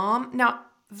as a mom, now,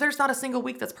 there's not a single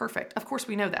week that's perfect. Of course,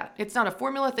 we know that. It's not a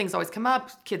formula. Things always come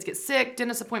up. Kids get sick,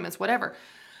 dentist appointments, whatever.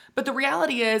 But the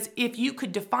reality is, if you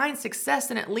could define success,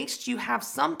 then at least you have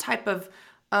some type of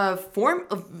form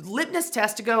of litmus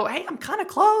test to go, hey, I'm kind of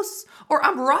close, or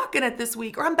I'm rocking it this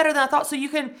week, or I'm better than I thought. So you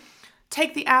can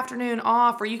take the afternoon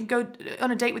off, or you can go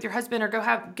on a date with your husband, or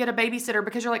get a babysitter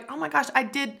because you're like, oh my gosh, I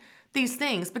did these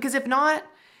things. Because if not,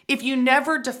 if you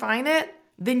never define it,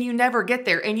 then you never get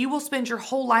there, and you will spend your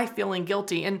whole life feeling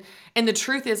guilty. And the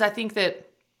truth is, I think that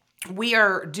we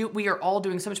are all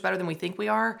doing so much better than we think we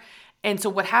are. And so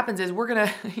what happens is we're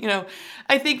gonna,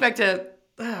 I think back to,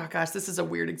 oh gosh, this is a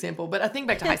weird example, but I think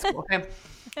back to high school. Okay,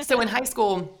 so in high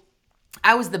school,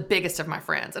 I was the biggest of my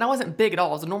friends, and I wasn't big at all.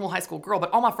 I was a normal high school girl,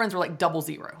 but all my friends were like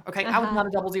 00. Okay, I was not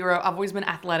a 00. I've always been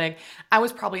athletic. I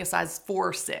was probably a size 4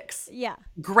 or 6. Yeah,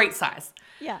 great size.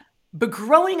 Yeah. But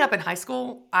growing up in high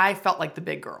school, I felt like the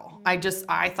big girl. I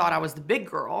thought I was the big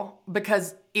girl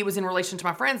because it was in relation to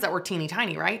my friends that were teeny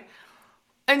tiny, right?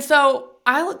 And so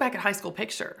I look back at high school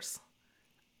pictures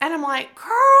and I'm like,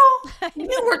 girl,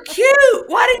 you were cute.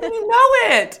 Why didn't you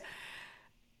know it?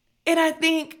 And I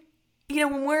think,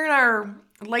 when we're in our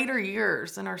later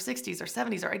years, in our 60s, our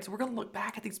 70s, our 80s, we're going to look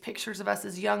back at these pictures of us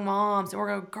as young moms and we're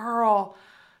going to go, girl,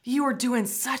 you were doing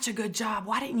such a good job.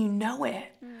 Why didn't you know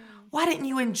it? Why didn't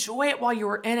you enjoy it while you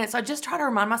were in it? So I just try to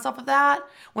remind myself of that.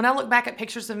 When I look back at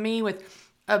pictures of me with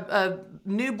a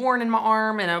newborn in my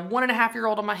arm and a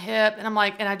 1.5-year-old on my hip, and I'm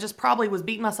like, and I just probably was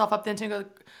beating myself up then too, and go,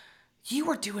 you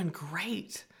were doing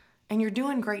great. And you're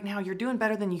doing great now. You're doing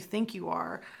better than you think you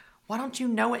are. Why don't you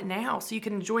know it now so you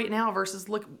can enjoy it now versus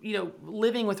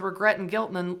living with regret and guilt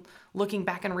and then looking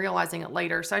back and realizing it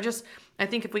later. So I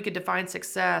think if we could define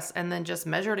success and then just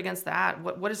measure it against that,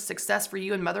 what is success for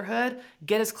you in motherhood?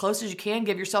 Get as close as you can.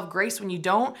 Give yourself grace when you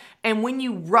don't. And when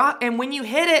you rock and when you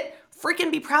hit it, freaking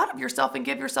be proud of yourself and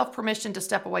give yourself permission to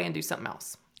step away and do something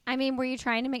else. I mean, were you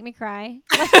trying to make me cry?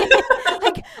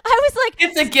 I was like,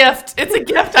 it's a gift. It's a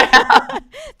gift I have.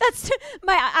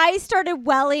 My eyes started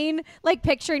welling, like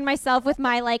picturing myself with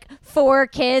my 4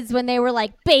 kids when they were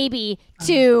baby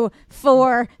 2,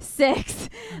 4, 6,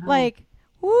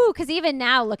 woo. Because even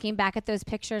now, looking back at those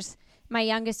pictures, my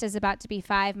youngest is about to be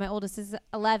 5, my oldest is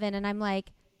 11, and I'm like,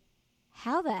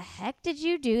 how the heck did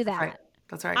you do that?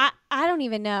 That's right. I don't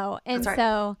even know. And That's right.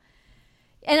 so,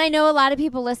 and I know a lot of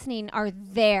people listening are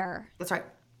there. That's right.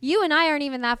 You and I aren't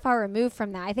even that far removed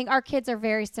from that. I think our kids are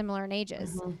very similar in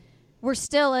ages. Mm-hmm. We're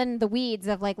still in the weeds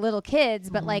of little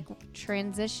kids, but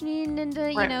transitioning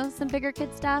into, some bigger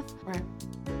kid stuff. Right.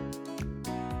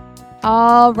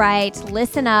 All right,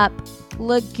 listen up.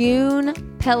 Lagoon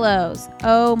Pillows.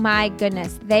 Oh my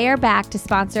goodness. They are back to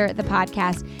sponsor the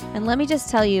podcast. And let me just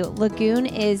tell you, Lagoon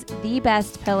is the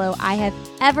best pillow I have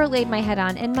ever laid my head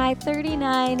on in my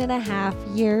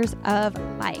 39.5 years of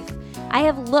life. I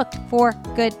have looked for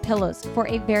good pillows for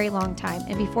a very long time.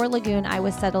 And before Lagoon, I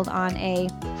was settled on a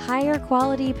higher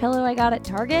quality pillow I got at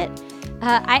Target.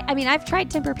 I've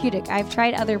tried Tempur-Pedic. I've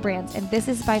tried other brands, and this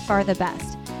is by far the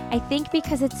best. I think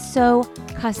because it's so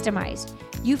customized.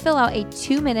 You fill out a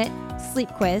 2-minute sleep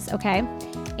quiz, okay?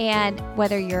 And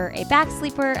whether you're a back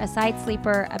sleeper, a side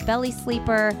sleeper, a belly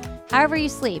sleeper, however you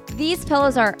sleep, these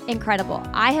pillows are incredible.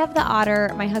 I have the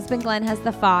Otter. My husband Glenn has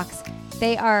the Fox.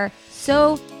 They are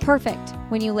so perfect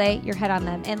when you lay your head on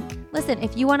them. And listen,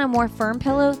 if you want a more firm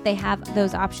pillow, they have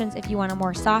those options. If you want a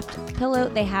more soft pillow,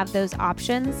 they have those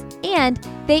options. And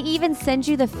they even send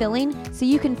you the filling so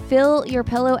you can fill your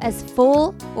pillow as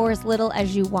full or as little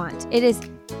as you want. It is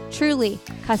truly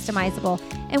customizable.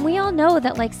 And we all know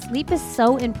that like sleep is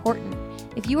so important.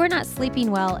 If you are not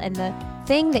sleeping well and the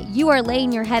thing that you are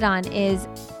laying your head on is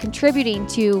contributing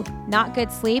to not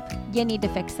good sleep, you need to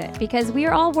fix it, because we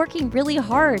are all working really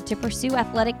hard to pursue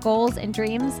athletic goals and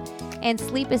dreams, and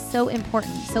sleep is so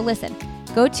important. So listen,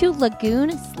 go to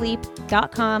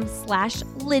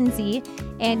lagoonsleep.com/Lindsay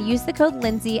and use the code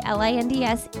Lindsay,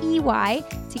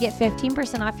 LINDSEY, to get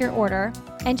 15% off your order.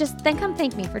 And just then come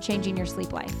thank me for changing your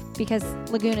sleep life, because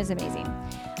Lagoon is amazing.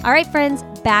 All right, friends,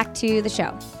 back to the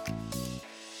show.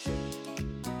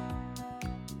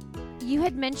 You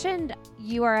had mentioned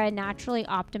you are a naturally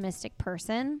optimistic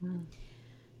person.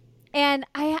 And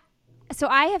I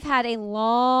have had a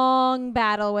long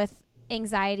battle with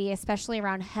anxiety, especially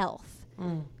around health.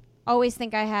 Always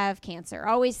think I have cancer.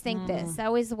 Always think this.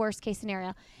 Always the worst case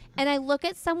scenario. And I look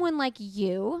at someone like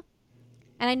you,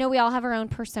 and I know we all have our own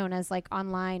personas, like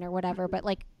online or whatever, but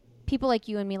like people like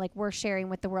you and me, like we're sharing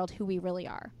with the world who we really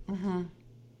are.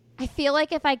 I feel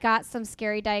like if I got some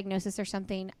scary diagnosis or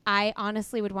something, I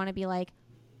honestly would want to be like,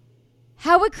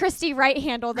 how would Christy Wright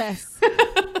handle this?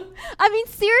 I mean,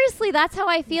 seriously, that's how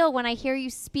I feel when I hear you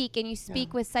speak, and you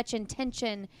speak with such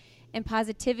intention and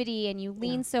positivity, and you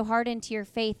lean so hard into your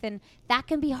faith. And that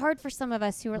can be hard for some of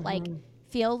us who are like,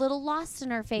 feel a little lost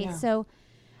in our faith. So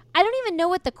I don't even know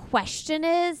what the question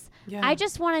is. I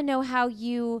just want to know how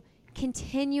you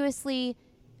continuously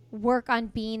work on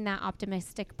being that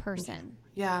optimistic person.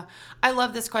 Yeah. I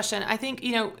love this question. I think,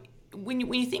 when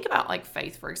you think about like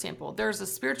faith, for example, there's a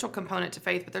spiritual component to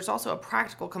faith, but there's also a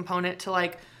practical component to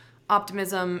like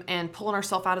optimism and pulling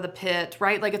ourselves out of the pit,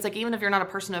 right? Like, it's like, even if you're not a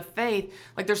person of faith,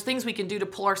 like there's things we can do to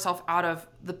pull ourselves out of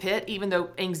the pit, even though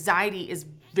anxiety is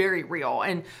very real.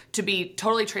 And to be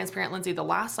totally transparent, Lindsay, the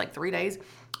last like 3 days,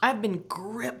 I've been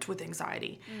gripped with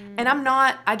anxiety. And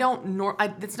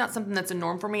it's not something that's a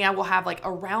norm for me. I will have like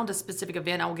around a specific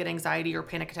event, I will get anxiety or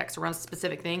panic attacks around a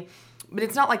specific thing, but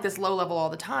it's not like this low level all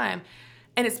the time.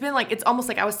 And it's been like, it's almost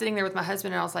like I was sitting there with my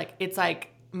husband and I was like, it's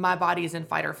like my body is in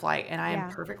fight or flight and I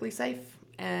am perfectly safe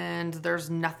and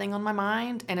there's nothing on my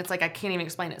mind. And it's like, I can't even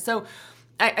explain it. So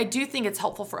I do think it's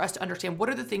helpful for us to understand what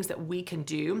are the things that we can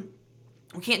do.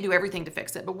 We can't do everything to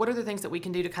fix it, but what are the things that we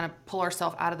can do to kind of pull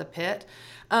ourselves out of the pit?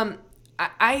 One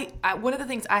of the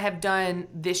things I have done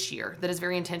this year that is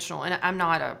very intentional, and I'm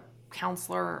not a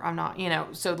counselor, I'm not,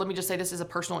 so let me just say this is a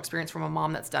personal experience from a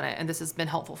mom that's done it, and this has been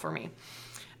helpful for me.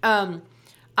 I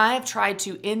have tried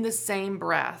to, in the same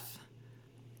breath,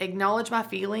 acknowledge my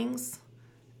feelings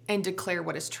and declare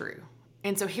what is true.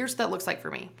 And so here's what that looks like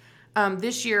for me.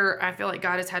 This year, I feel like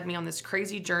God has had me on this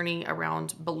crazy journey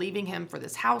around believing him for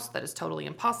this house that is totally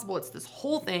impossible. It's this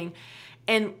whole thing.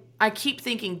 And I keep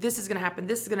thinking, this is going to happen,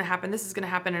 this is going to happen, this is going to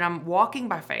happen. And I'm walking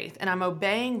by faith and I'm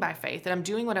obeying by faith and I'm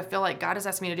doing what I feel like God has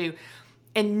asked me to do.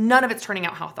 And none of it's turning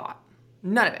out how I thought.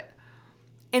 None of it.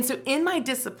 And so in my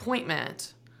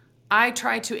disappointment, I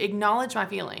try to acknowledge my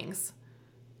feelings,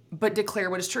 but declare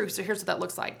what is true. So here's what that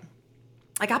looks like.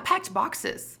 Like I packed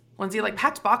boxes, Lindsay,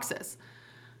 packed boxes.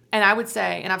 And I would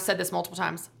say, and I've said this multiple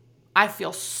times, I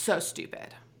feel so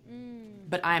stupid,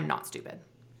 but I am not stupid.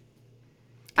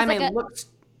 I may look...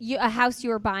 A house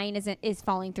you were buying is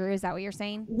falling through. Is that what you're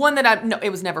saying? One that no, it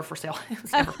was never for sale. It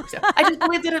was never for sale. I just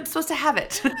believed that I'm supposed to have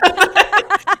it.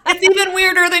 It's even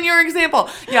weirder than your example.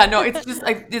 Yeah, no, it's just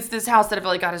like, it's this house that I feel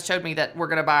like God has showed me that we're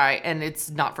going to buy, and it's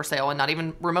not for sale and not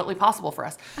even remotely possible for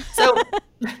us. So,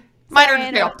 minor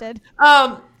detail.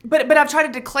 But I've tried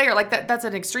to declare, like that's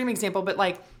an extreme example, but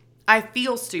like, I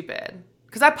feel stupid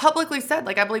because I publicly said,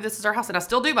 like, I believe this is our house, and I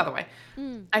still do, by the way.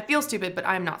 I feel stupid, but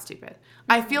I am not stupid.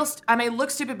 I may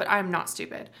look stupid, but I am not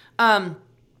stupid.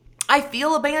 I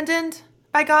feel abandoned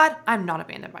by God. I'm not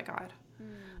abandoned by God.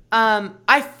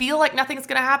 I feel like nothing's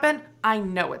going to happen. I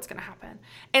know it's going to happen.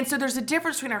 And so there's a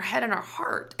difference between our head and our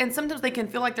heart. And sometimes they can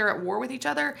feel like they're at war with each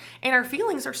other. And our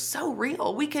feelings are so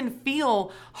real. We can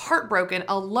feel heartbroken,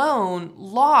 alone,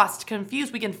 lost,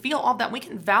 confused. We can feel all that. We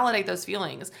can validate those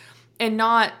feelings and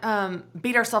not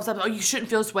beat ourselves up. Oh, you shouldn't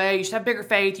feel this way. You should have bigger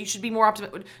faith. You should be more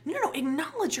optimistic. No.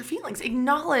 Acknowledge your feelings.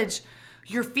 Acknowledge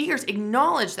your fears.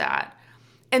 Acknowledge that.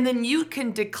 And then you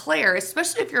can declare,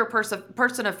 especially if you're a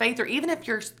person of faith, or even if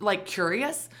you're like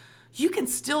curious, you can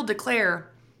still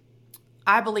declare,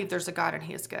 I believe there's a God and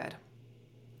he is good.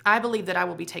 I believe that I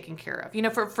will be taken care of. You know,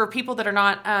 for people that are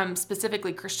not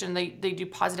specifically Christian, they do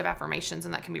positive affirmations,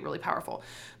 and that can be really powerful.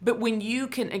 But when you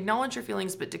can acknowledge your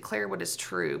feelings but declare what is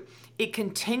true, it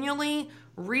continually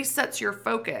resets your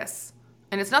focus.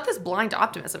 And it's not this blind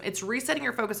optimism. It's resetting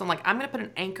your focus on like, I'm going to put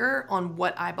an anchor on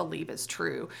what I believe is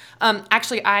true.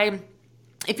 Actually,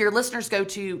 if your listeners go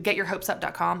to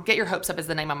getyourhopesup.com, Get Your Hopes Up is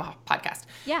the name of my podcast.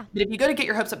 Yeah. But if you go to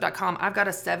getyourhopesup.com, I've got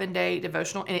a 7-day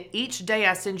devotional, and each day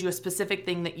I send you a specific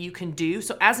thing that you can do.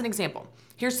 So as an example,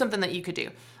 here's something that you could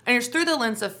do. And it's through the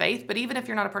lens of faith, but even if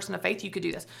you're not a person of faith, you could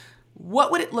do this.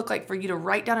 What would it look like for you to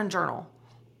write down and journal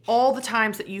all the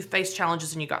times that you faced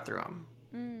challenges and you got through them?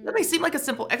 That may seem like a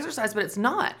simple exercise, but it's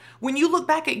not. When you look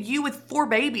back at you with 4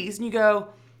 babies and you go,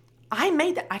 I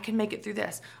made that. I can make it through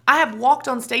this. I have walked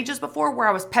on stages before where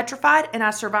I was petrified and I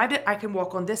survived it. I can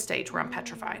walk on this stage where I'm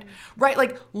petrified, right?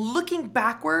 Like looking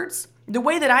backwards, the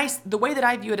way that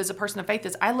I view it as a person of faith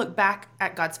is I look back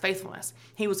at God's faithfulness.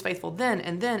 He was faithful then,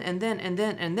 and then, and then, and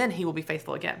then, and then he will be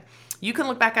faithful again. You can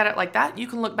look back at it like that. You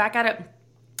can look back at it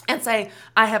and say,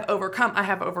 I have overcome, I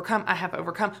have overcome, I have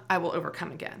overcome, I will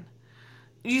overcome again.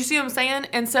 You see what I'm saying?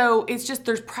 And so it's just,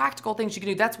 there's practical things you can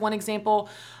do. That's one example.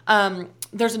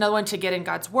 There's another one to get in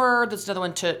God's word. There's another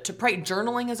one to pray.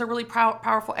 Journaling is a really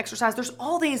powerful exercise. There's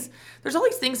all these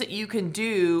things that you can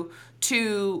do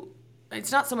to,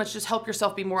 it's not so much just help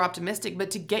yourself be more optimistic,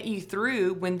 but to get you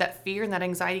through when that fear and that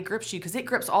anxiety grips you, because it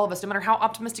grips all of us, no matter how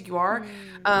optimistic you are.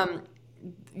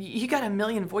 You got a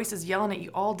million voices yelling at you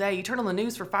all day. You turn on the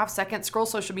news for 5 seconds, scroll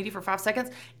social media for 5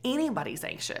 seconds. Anybody's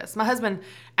anxious. My husband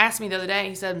asked me the other day,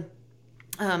 he said,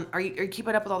 are you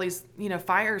keeping up with all these,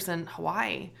 fires in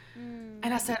Hawaii?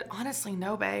 And I said, honestly,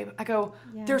 no, babe. I go,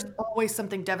 there's always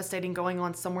something devastating going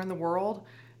on somewhere in the world.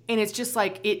 And it's just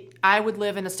like I would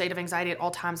live in a state of anxiety at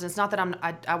all times. And it's not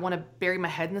that I want to bury my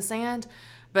head in the sand,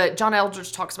 but John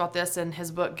Eldredge talks about this in his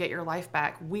book, Get Your Life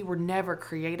Back. We were never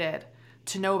created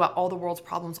to know about all the world's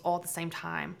problems all at the same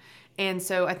time. And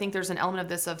so I think there's an element of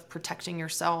this of protecting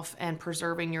yourself and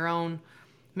preserving your own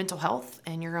mental health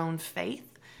and your own faith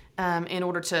in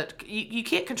order to, you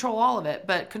can't control all of it,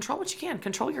 but control what you can.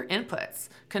 Control your inputs.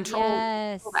 Control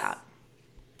that.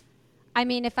 I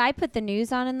mean, if I put the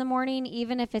news on in the morning,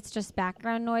 even if it's just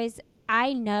background noise,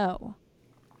 I know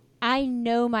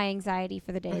my anxiety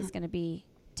for the day is going to be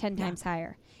 10 times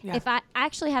higher. Yeah. If I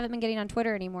actually haven't been getting on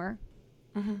Twitter anymore,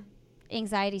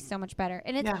 anxiety is so much better.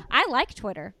 And I like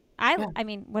Twitter. I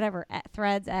mean, whatever,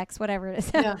 Threads, X, whatever it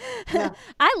is.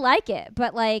 I like it,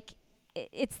 but like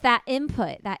it's that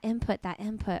input.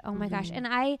 Oh my gosh. And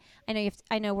I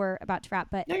know we're about to wrap,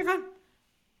 but no, you're fine.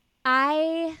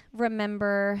 I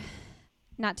remember,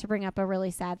 not to bring up a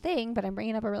really sad thing, but I'm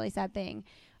bringing up a really sad thing.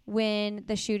 When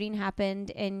the shooting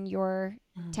happened in your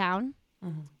town,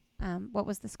 what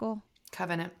was the school?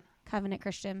 Covenant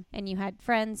Christian. And you had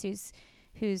friends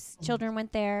whose children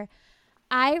went there.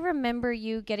 I remember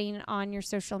you getting on your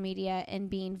social media and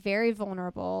being very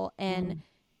vulnerable and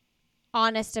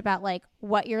honest about like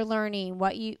what you're learning,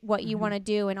 what you want to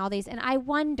do and all these. And I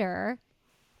wonder,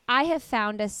 I have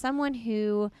found as someone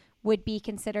who would be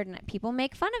considered, and people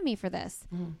make fun of me for this,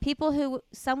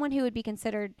 someone who would be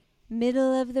considered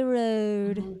middle of the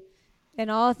road in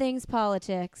all things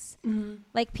politics.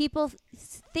 Like people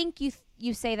think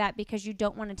you say that because you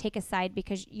don't want to take a side,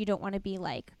 because you don't want to be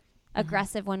like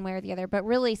aggressive one way or the other. But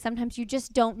really, sometimes you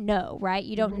just don't know, right?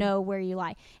 You don't know where you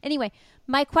lie. Anyway,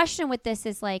 my question with this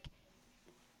is like,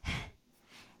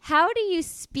 how do you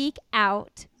speak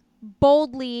out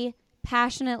boldly,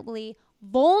 passionately,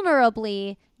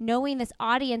 vulnerably, knowing this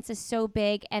audience is so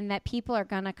big and that people are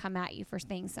going to come at you for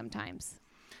things sometimes?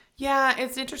 Yeah,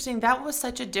 it's interesting. That was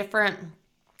such a different...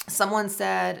 Someone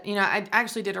said, I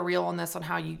actually did a reel on this on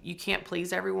how you can't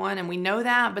please everyone. And we know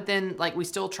that, but then like we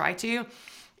still try to.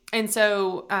 And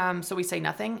so we say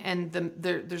nothing. And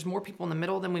there's more people in the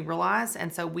middle than we realize.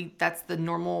 And so that's the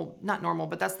normal, not normal,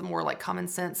 but that's the more like common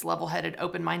sense, level-headed,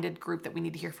 open-minded group that we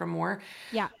need to hear from more.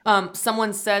 Yeah.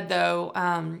 Someone said though,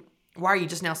 why are you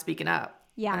just now speaking up?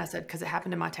 Yeah. And I said, because it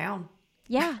happened in my town.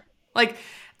 Yeah. Like,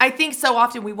 I think so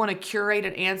often we want to curate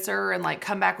an answer and like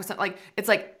come back with something. Like, it's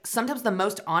like sometimes the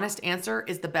most honest answer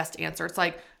is the best answer. It's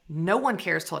like, no one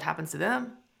cares till it happens to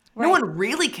them. Right. No one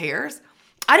really cares.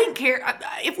 I didn't care.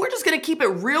 If we're just going to keep it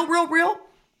real,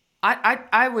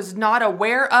 I was not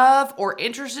aware of or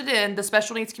interested in the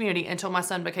special needs community until my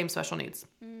son became special needs.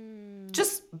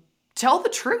 Just tell the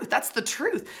truth. That's the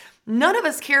truth. None of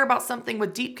us care about something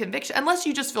with deep conviction, unless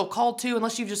you just feel called to,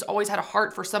 unless you've just always had a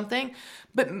heart for something.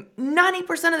 But 90%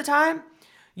 of the time,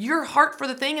 Your heart for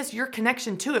the thing is your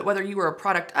connection to it, whether you were a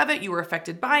product of it, you were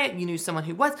affected by it, you knew someone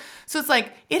who was. So it's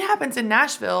like, it happens in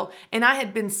Nashville, and I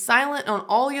had been silent on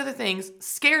all the other things,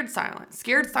 scared silent,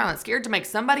 scared to make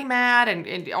somebody mad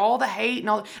and all the hate and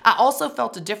all. I also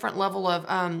felt a different level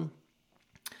of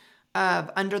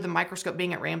under the microscope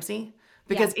being at Ramsey.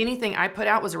 Because anything I put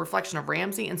out was a reflection of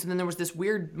Ramsey. And so then there was this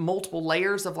weird multiple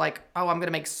layers of like, oh, I'm going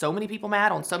to make so many people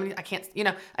mad on so many. I can't,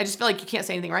 I just feel like you can't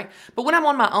say anything right. But when I'm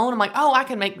on my own, I'm like, oh, I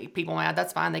can make people mad.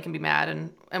 That's fine. They can be mad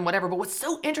and whatever. But what's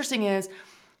so interesting is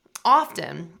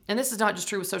often, and this is not just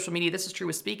true with social media. This is true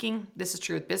with speaking. This is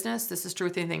true with business. This is true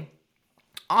with anything.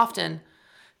 Often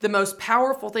the most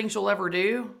powerful things you'll ever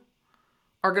do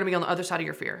are going to be on the other side of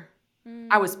your fear.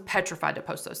 I was petrified to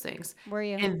post those things. Were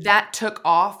you? And that took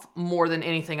off more than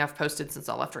anything I've posted since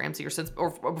I left Ramsey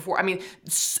or before. I mean,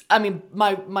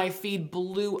 my feed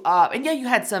blew up. And yeah, you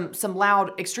had some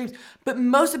loud extremes, but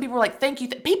most of the people were like, thank you.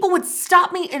 People would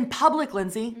stop me in public,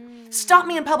 Lindsay. Stop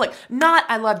me in public. Not,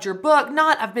 I loved your book.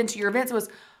 Not, I've been to your events. It was,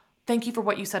 thank you for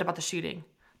what you said about the shooting.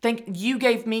 You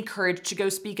gave me courage to go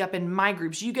speak up in my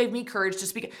groups. You gave me courage to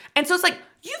speak. And so it's like,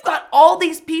 you've got all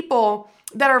these people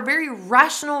that are very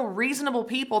rational, reasonable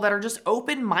people that are just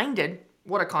open-minded.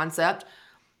 What a concept.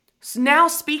 So now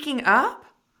speaking up,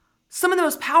 some of the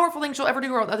most powerful things you'll ever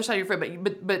do are on the other side of your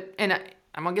foot. But and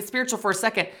I'm going to get spiritual for a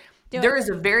second. There is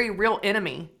a very real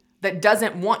enemy that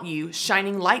doesn't want you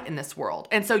shining light in this world.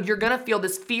 And so you're going to feel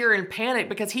this fear and panic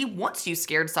because he wants you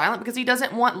scared silent, because he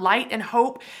doesn't want light and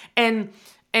hope and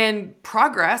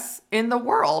progress in the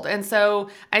world. And so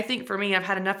I think for me, I've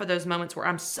had enough of those moments where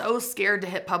I'm so scared to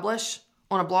hit publish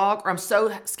on a blog, or I'm so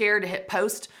scared to hit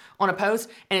post on a post.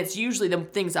 And it's usually the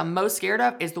things I'm most scared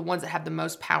of is the ones that have the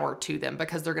most power to them,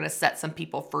 because they're going to set some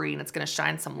people free and it's going to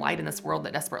shine some light in this world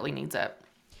that desperately needs it.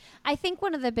 I think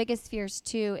one of the biggest fears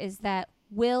too is that,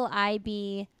 will I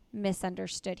be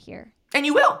misunderstood here? And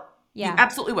you will. Yeah. You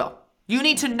absolutely will. You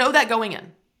need to know that going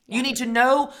in. Yeah. You need to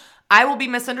know I will be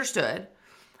misunderstood.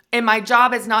 And my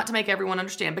job is not to make everyone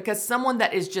understand, because someone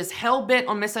that is just hell-bent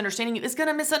on misunderstanding you is going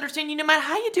to misunderstand you no matter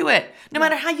how you do it, no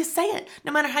matter how you say it,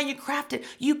 no matter how you craft it.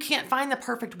 You can't find the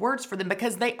perfect words for them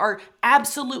because they are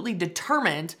absolutely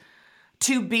determined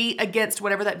to be against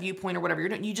whatever that viewpoint or whatever you're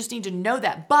doing. You just need to know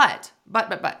that. But,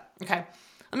 okay.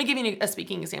 Let me give you a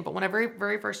speaking example. When I very,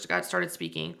 very first got started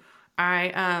speaking,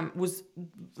 I was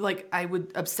like, I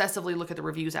would obsessively look at the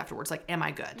reviews afterwards. Like, am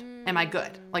I good? Am I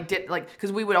good?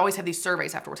 Because we would always have these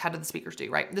surveys afterwards. How did the speakers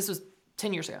do? Right. This was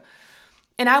 10 years ago.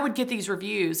 And I would get these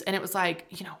reviews and it was like,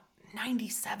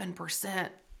 97%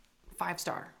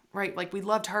 5-star, right? Like, we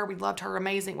loved her.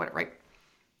 Amazing. Whatever. Right.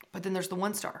 But then there's the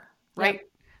 1-star, right? Yep.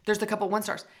 There's the couple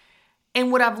 1-stars.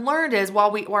 And what I've learned is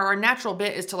while our natural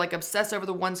bit is to like obsess over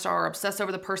the 1-star, or obsess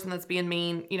over the person that's being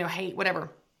mean, hate,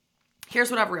 whatever. Here's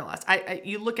what I've realized.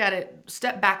 You look at it,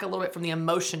 step back a little bit from the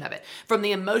emotion of it, from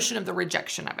the emotion of the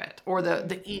rejection of it, or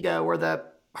the ego, or the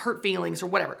hurt feelings, or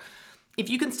whatever. If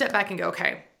you can step back and go,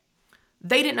 okay,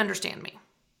 they didn't understand me.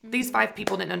 These 5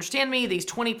 people didn't understand me. These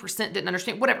 20% didn't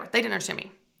understand, whatever. They didn't understand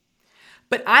me.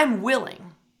 But I'm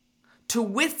willing to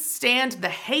withstand the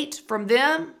hate from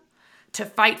them to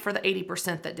fight for the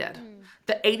 80% that did.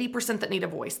 The 80% that need a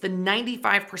voice, the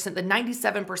 95%, the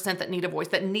 97% that need a voice,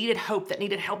 that needed hope, that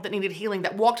needed help, that needed healing,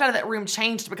 that walked out of that room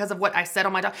changed because of what I said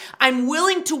on my talk. I'm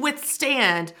willing to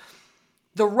withstand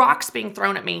the rocks being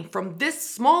thrown at me from this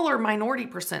smaller minority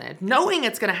percentage, knowing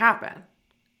it's going to happen.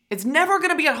 It's never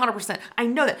going to be 100%. I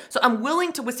know that. So I'm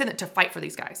willing to withstand it to fight for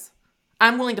these guys.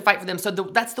 I'm willing to fight for them. So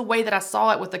that's the way that I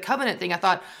saw it with the covenant thing. I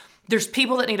thought, there's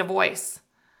people that need a voice.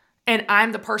 And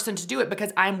I'm the person to do it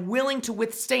because I'm willing to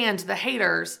withstand the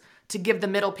haters to give the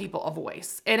middle people a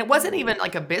voice. And it wasn't even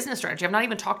like a business strategy. I've not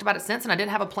even talked about it since, and I didn't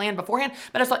have a plan beforehand.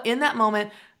 But I thought in that moment,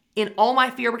 in all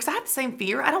my fear, because I have the same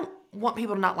fear. I don't want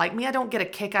people to not like me. I don't get a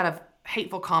kick out of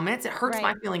hateful comments. It hurts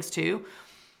my feelings too.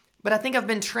 But I think I've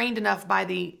been trained enough by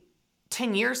the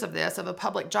 10 years of this, of a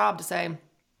public job, to say,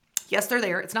 yes, they're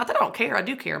there. It's not that I don't care. I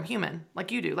do care. I'm human,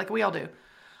 like you do, like we all do.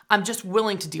 I'm just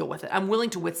willing to deal with it. I'm willing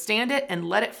to withstand it and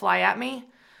let it fly at me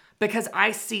because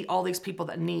I see all these people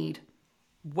that need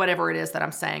whatever it is that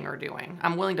I'm saying or doing.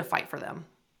 I'm willing to fight for them.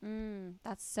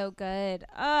 That's so good.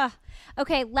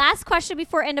 Okay, last question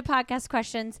before end of podcast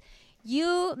questions.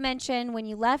 You mentioned when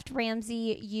you left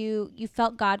Ramsey, you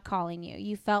felt God calling you.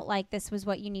 You felt like this was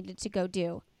what you needed to go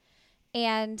do.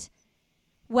 And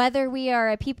whether we are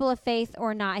a people of faith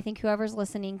or not, I think whoever's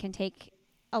listening can take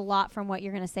a lot from what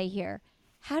you're going to say here.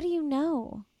 How do you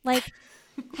know? Like,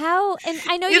 How? And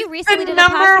I know It's you recently the did a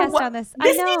podcast one- on this.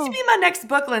 This I know. needs to be my next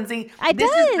book, Lindsay. It This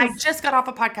is, I does. just got off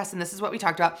a podcast and this is what we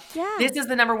talked about. Yeah. This is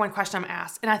the number one question I'm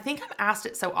asked. And I think I'm asked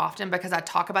it so often because I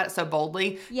talk about it so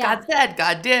boldly. Yeah. God said,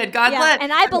 God did, God led.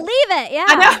 And I believe it. Yeah.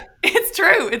 I know. It's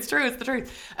true. It's true. It's the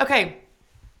truth. Okay.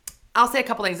 I'll say a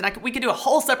couple things and we could do a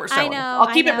whole separate show. I know.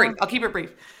 I'll keep it brief. I'll keep it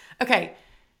brief. Okay.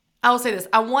 I will say this.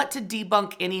 I want to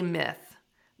debunk any myth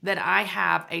that I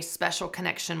have a special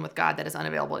connection with God that is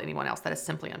unavailable to anyone else. That is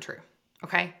simply untrue.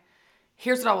 Okay?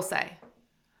 Here's what I will say.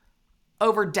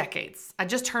 Over decades, I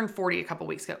just turned 40 a couple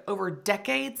weeks ago. Over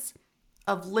decades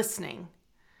of listening,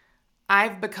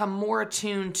 I've become more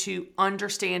attuned to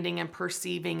understanding and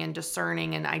perceiving and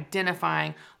discerning and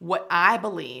identifying what I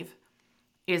believe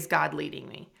is God leading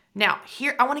me. Now,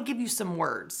 here, I want to give you some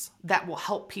words that will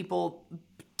help people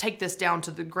take this down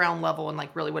to the ground level and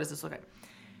like, really, what does this look like?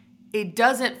 It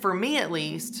doesn't, for me at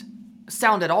least,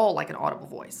 sound at all like an audible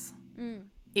voice.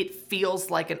 It feels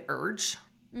like an urge.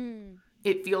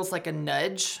 It feels like a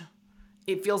nudge.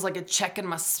 It feels like a check in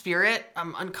my spirit.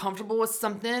 I'm uncomfortable with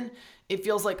something. It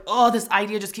feels like, oh, this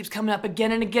idea just keeps coming up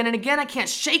again and again and again. I can't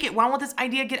shake it. Why won't this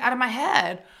idea get out of my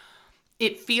head?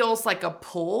 It feels like a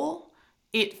pull.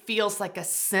 It feels like a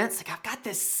sense. Like, I've got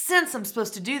this sense I'm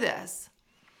supposed to do this.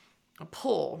 A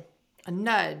pull, a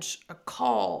nudge, a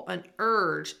call, an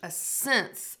urge, a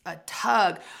sense, a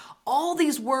tug. All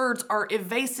these words are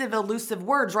evasive, elusive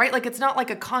words, right? Like, it's not like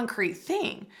a concrete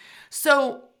thing.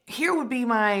 So here would be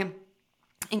my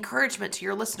encouragement to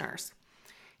your listeners.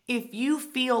 If you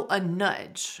feel a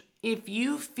nudge, if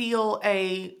you feel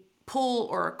a pull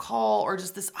or a call or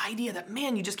just this idea that,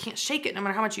 man, you just can't shake it no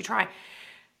matter how much you try.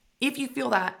 If you feel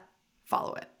that,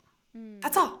 follow it.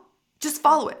 That's all. Just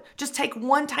follow it. Just take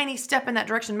one tiny step in that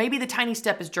direction. Maybe the tiny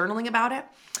step is journaling about it.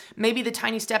 Maybe the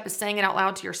tiny step is saying it out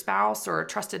loud to your spouse or a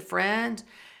trusted friend.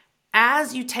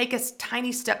 As you take a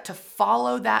tiny step to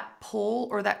follow that pull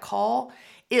or that call,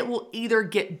 it will either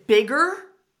get bigger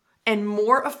and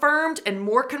more affirmed and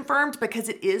more confirmed because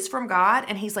it is from God.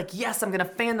 And he's like, yes, I'm going to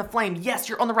fan the flame. Yes,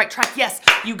 you're on the right track. Yes,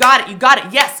 you got it. You got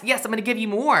it. Yes, yes, I'm going to give you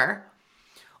more.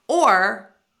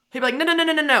 Or he'll be like,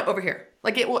 no, over here.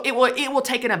 Like it will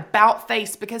take an about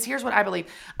face because here's what I believe.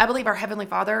 I believe our Heavenly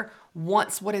Father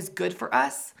wants what is good for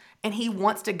us and he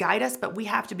wants to guide us, but we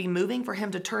have to be moving for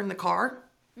him to turn the car.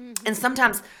 And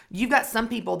sometimes you've got some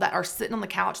people that are sitting on the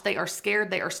couch, they are scared,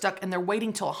 they are stuck, and they're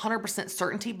waiting till 100%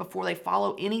 certainty before they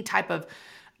follow any type of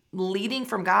leading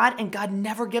from God. And God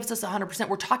never gives us 100%.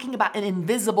 We're talking about an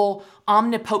invisible,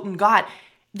 omnipotent God.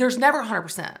 There's never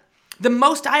 100%. The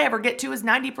most I ever get to is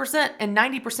 90%, and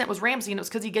 90% was Ramsey, and it was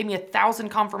because he gave me 1,000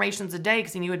 confirmations a day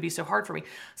because he knew it'd be so hard for me.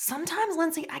 Sometimes,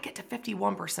 Lindsay, I get to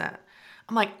 51%.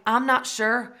 I'm like, I'm not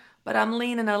sure, but I'm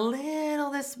leaning a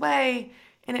little this way,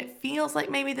 and it feels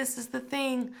like maybe this is the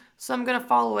thing, so I'm going to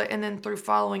follow it, and then through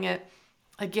following it,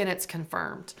 again, it's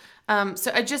confirmed.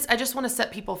 So I just want to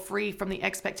set people free from the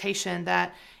expectation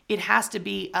that it has to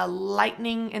be a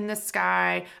lightning in the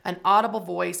sky, an audible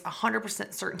voice,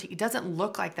 100% certainty. It doesn't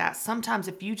look like that. Sometimes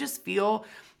if you just feel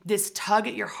this tug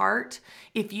at your heart,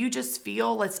 if you just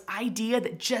feel this idea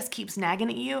that just keeps nagging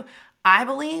at you, I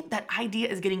believe that idea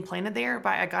is getting planted there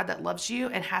by a God that loves you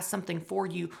and has something for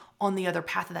you on the other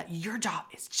path of that. Your job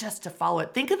is just to follow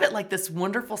it. Think of it like this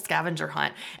wonderful scavenger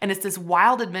hunt. And it's this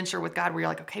wild adventure with God where you're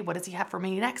like, okay, what does he have for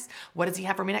me next? What does he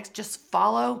have for me next? Just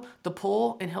follow the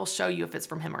pull and he'll show you if it's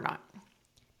from him or not.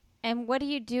 And what do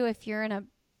you do if you're in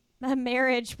a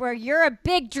marriage where you're a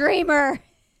big dreamer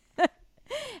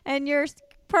and your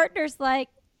partner's like,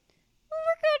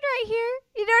 we're good right here.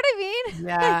 You know what I mean?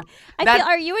 Yeah.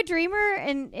 Are you a dreamer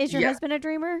and is your husband a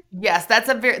dreamer? Yes,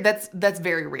 that's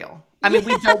very real. I mean,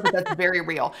 we joke, but that's very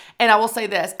real. And I will say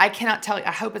this, I cannot tell you,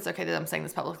 I hope it's okay that I'm saying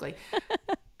this publicly.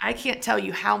 I can't tell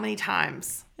you how many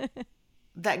times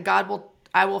that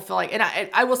I will feel like, and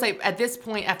I will say at this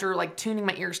point, after like tuning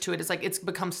my ears to it, it's like, it's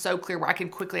become so clear where I can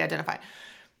quickly identify.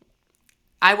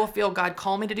 I will feel God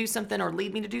call me to do something or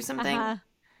lead me to do something. Uh-huh.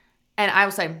 And I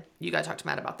will say, you got to talk to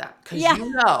Matt about that. Because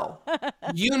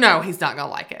you know he's not going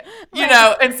to like it. You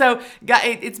know? And so God,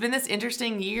 it's been this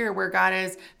interesting year where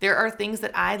there are things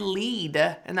that I lead.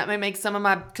 And that may make some of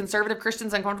my conservative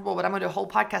Christians uncomfortable, but I'm going to do a whole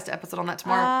podcast episode on that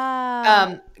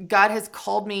tomorrow. God has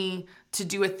called me to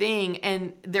do a thing.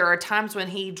 And there are times when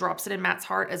he drops it in Matt's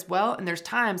heart as well. And there's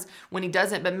times when he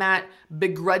doesn't, but Matt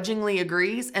begrudgingly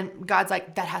agrees. And God's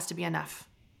like, that has to be enough.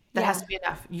 That has to be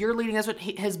enough. You're leading us with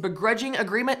his begrudging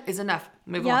agreement is enough.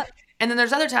 Move on. And then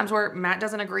there's other times where Matt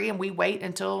doesn't agree and we wait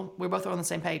until we're both on the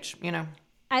same page, you know.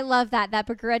 I love that. That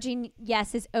begrudging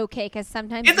yes is okay because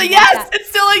sometimes it's a yes. It's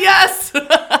still a yes.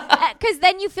 Because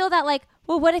then you feel that like,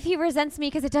 well, what if he resents me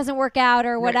because it doesn't work out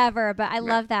or whatever? Right. But I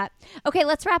love that. Okay,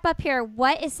 let's wrap up here.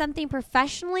 What is something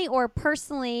professionally or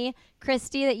personally,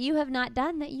 Christy, that you have not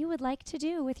done that you would like to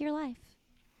do with your life?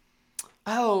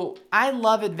 Oh, I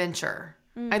love adventure.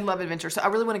 I love adventure. So I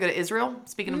really want to go to Israel.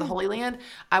 Speaking of the Holy Land,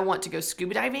 I want to go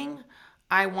scuba diving.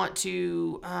 I want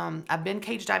to, I've been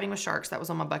cage diving with sharks. That was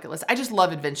on my bucket list. I just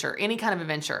love adventure. Any kind of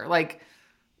adventure. Like,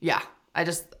 yeah,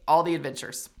 all the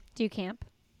adventures. Do you camp?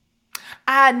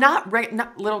 Not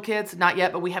little kids, not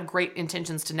yet, but we have great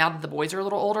intentions to, now that the boys are a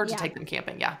little older, to take them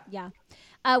camping. Yeah. Yeah.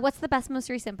 What's the best, most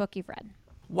recent book you've read?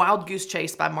 Wild Goose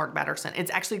Chase by Mark Batterson. It's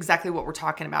actually exactly what we're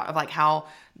talking about, of like how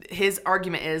his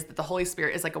argument is that the Holy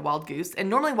Spirit is like a wild goose. And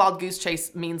normally wild goose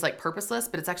chase means like purposeless,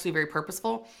 but it's actually very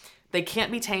purposeful. They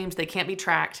can't be tamed. They can't be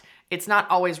tracked. It's not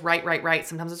always right.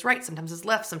 Sometimes it's right. Sometimes it's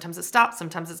left. Sometimes it's stop.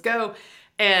 Sometimes it's go.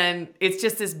 And it's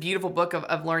just this beautiful book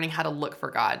of learning how to look for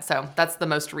God. So that's the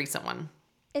most recent one.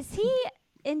 Is he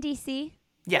in DC?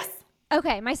 Yes.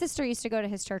 Okay. My sister used to go to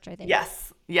his church, I think.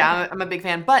 Yes. Yeah, okay. I'm a big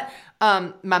fan. But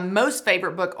my most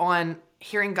favorite book on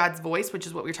hearing God's voice, which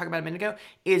is what we were talking about a minute ago,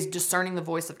 is Discerning the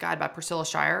Voice of God by Priscilla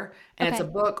Shirer. And It's a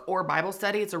book or Bible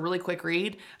study. It's a really quick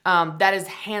read. That is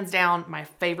hands down my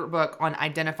favorite book on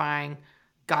identifying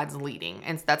God's leading.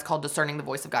 And that's called Discerning the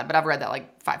Voice of God. But I've read that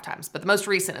like 5 times. But the most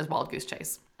recent is Wild Goose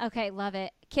Chase. Okay, love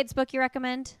it. Kids book you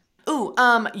recommend? Ooh,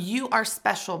 You Are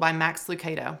Special by Max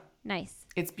Lucado. Nice.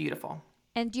 It's beautiful.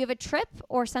 And do you have a trip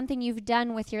or something you've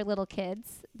done with your little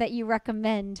kids that you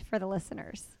recommend for the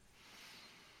listeners?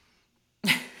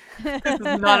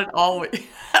 Not at all.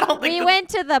 I don't think we went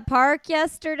to the park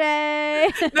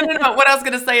yesterday. No. What I was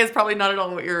going to say is probably not at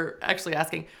all what you're actually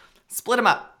asking. Split them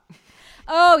up.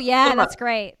 Oh, yeah. That's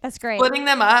great. That's great. Splitting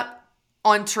them up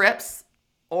on trips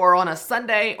or on a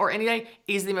Sunday or any day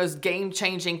is the most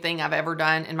game-changing thing I've ever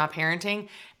done in my parenting.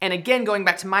 And again, going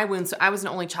back to my wounds, so I was an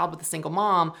only child with a single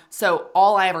mom. So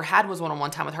all I ever had was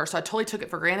one-on-one time with her. So I totally took it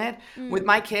for granted. With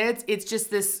my kids, it's just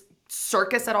this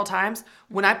circus at all times.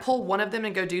 When I pull one of them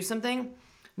and go do something,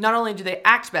 not only do they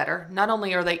act better, not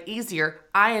only are they easier,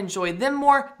 I enjoy them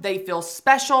more. They feel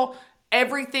special.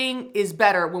 Everything is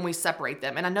better when we separate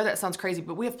them. And I know that sounds crazy,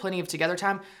 but we have plenty of together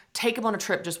time. Take them on a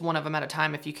trip, just one of them at a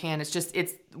time if you can.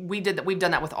 We've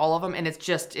done that with all of them, and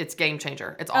it's game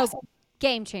changer. It's awesome.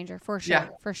 Game changer, for sure. Yeah.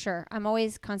 For sure. I'm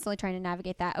always constantly trying to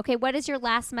navigate that. Okay, what is your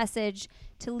last message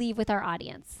to leave with our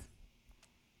audience?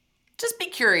 Just be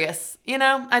curious.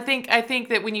 I think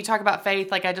that when you talk about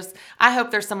faith, like I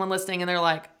hope there's someone listening and they're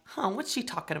like, what's she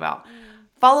talking about?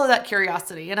 Follow that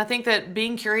curiosity. And I think that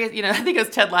being curious, I think it was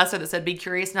Ted Lasso that said, be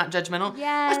curious, not judgmental.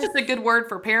 Yes. That's just a good word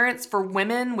for parents, for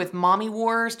women with mommy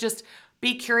wars. Just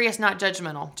be curious, not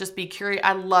judgmental. Just be curious.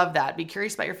 I love that. Be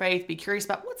curious about your faith. Be curious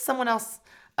about what's someone else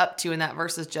up to in that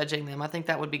versus judging them. I think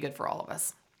that would be good for all of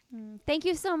us. Thank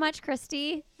you so much,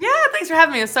 Christy. Yeah, thanks for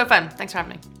having me. It was so fun. Thanks for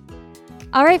having me.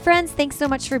 All right, friends, thanks so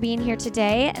much for being here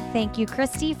today. Thank you,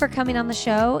 Christy, for coming on the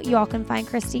show. You all can find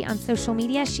Christy on social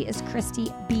media. She is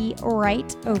Christy B.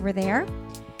 Wright over there.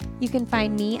 You can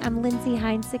find me. I'm Lindsay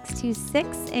Hine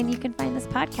 626, and you can find this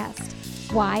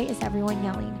podcast, Why Is Everyone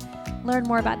Yelling? Learn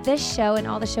more about this show and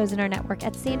all the shows in our network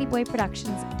at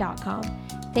sandyboyproductions.com.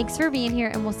 Thanks for being here,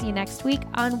 and we'll see you next week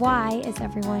on Why Is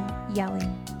Everyone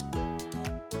Yelling?